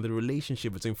robot, and the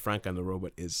relationship between Frank and the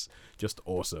robot is just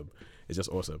awesome. It's just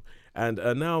awesome. And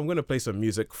now I'm going to play some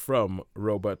music from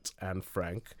Robot and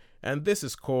Frank, and this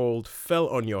is called "Fell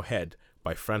on Your Head"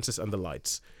 by Francis and the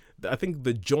Lights. I think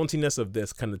the jauntiness of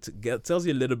this kind of tells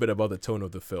you a little bit about the tone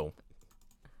of the film.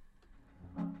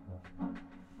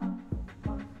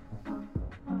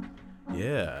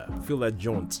 Yeah, feel that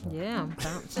jaunt. Yeah, I'm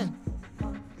bouncing.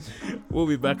 We'll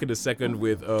be back in a second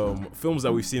with films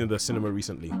that we've seen in the cinema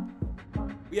recently.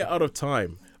 We are out of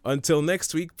time. Until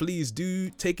next week, please do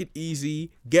take it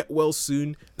easy, get well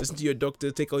soon, listen to your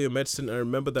doctor, take all your medicine, and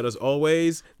remember that as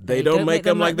always, they don't make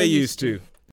them like they used to.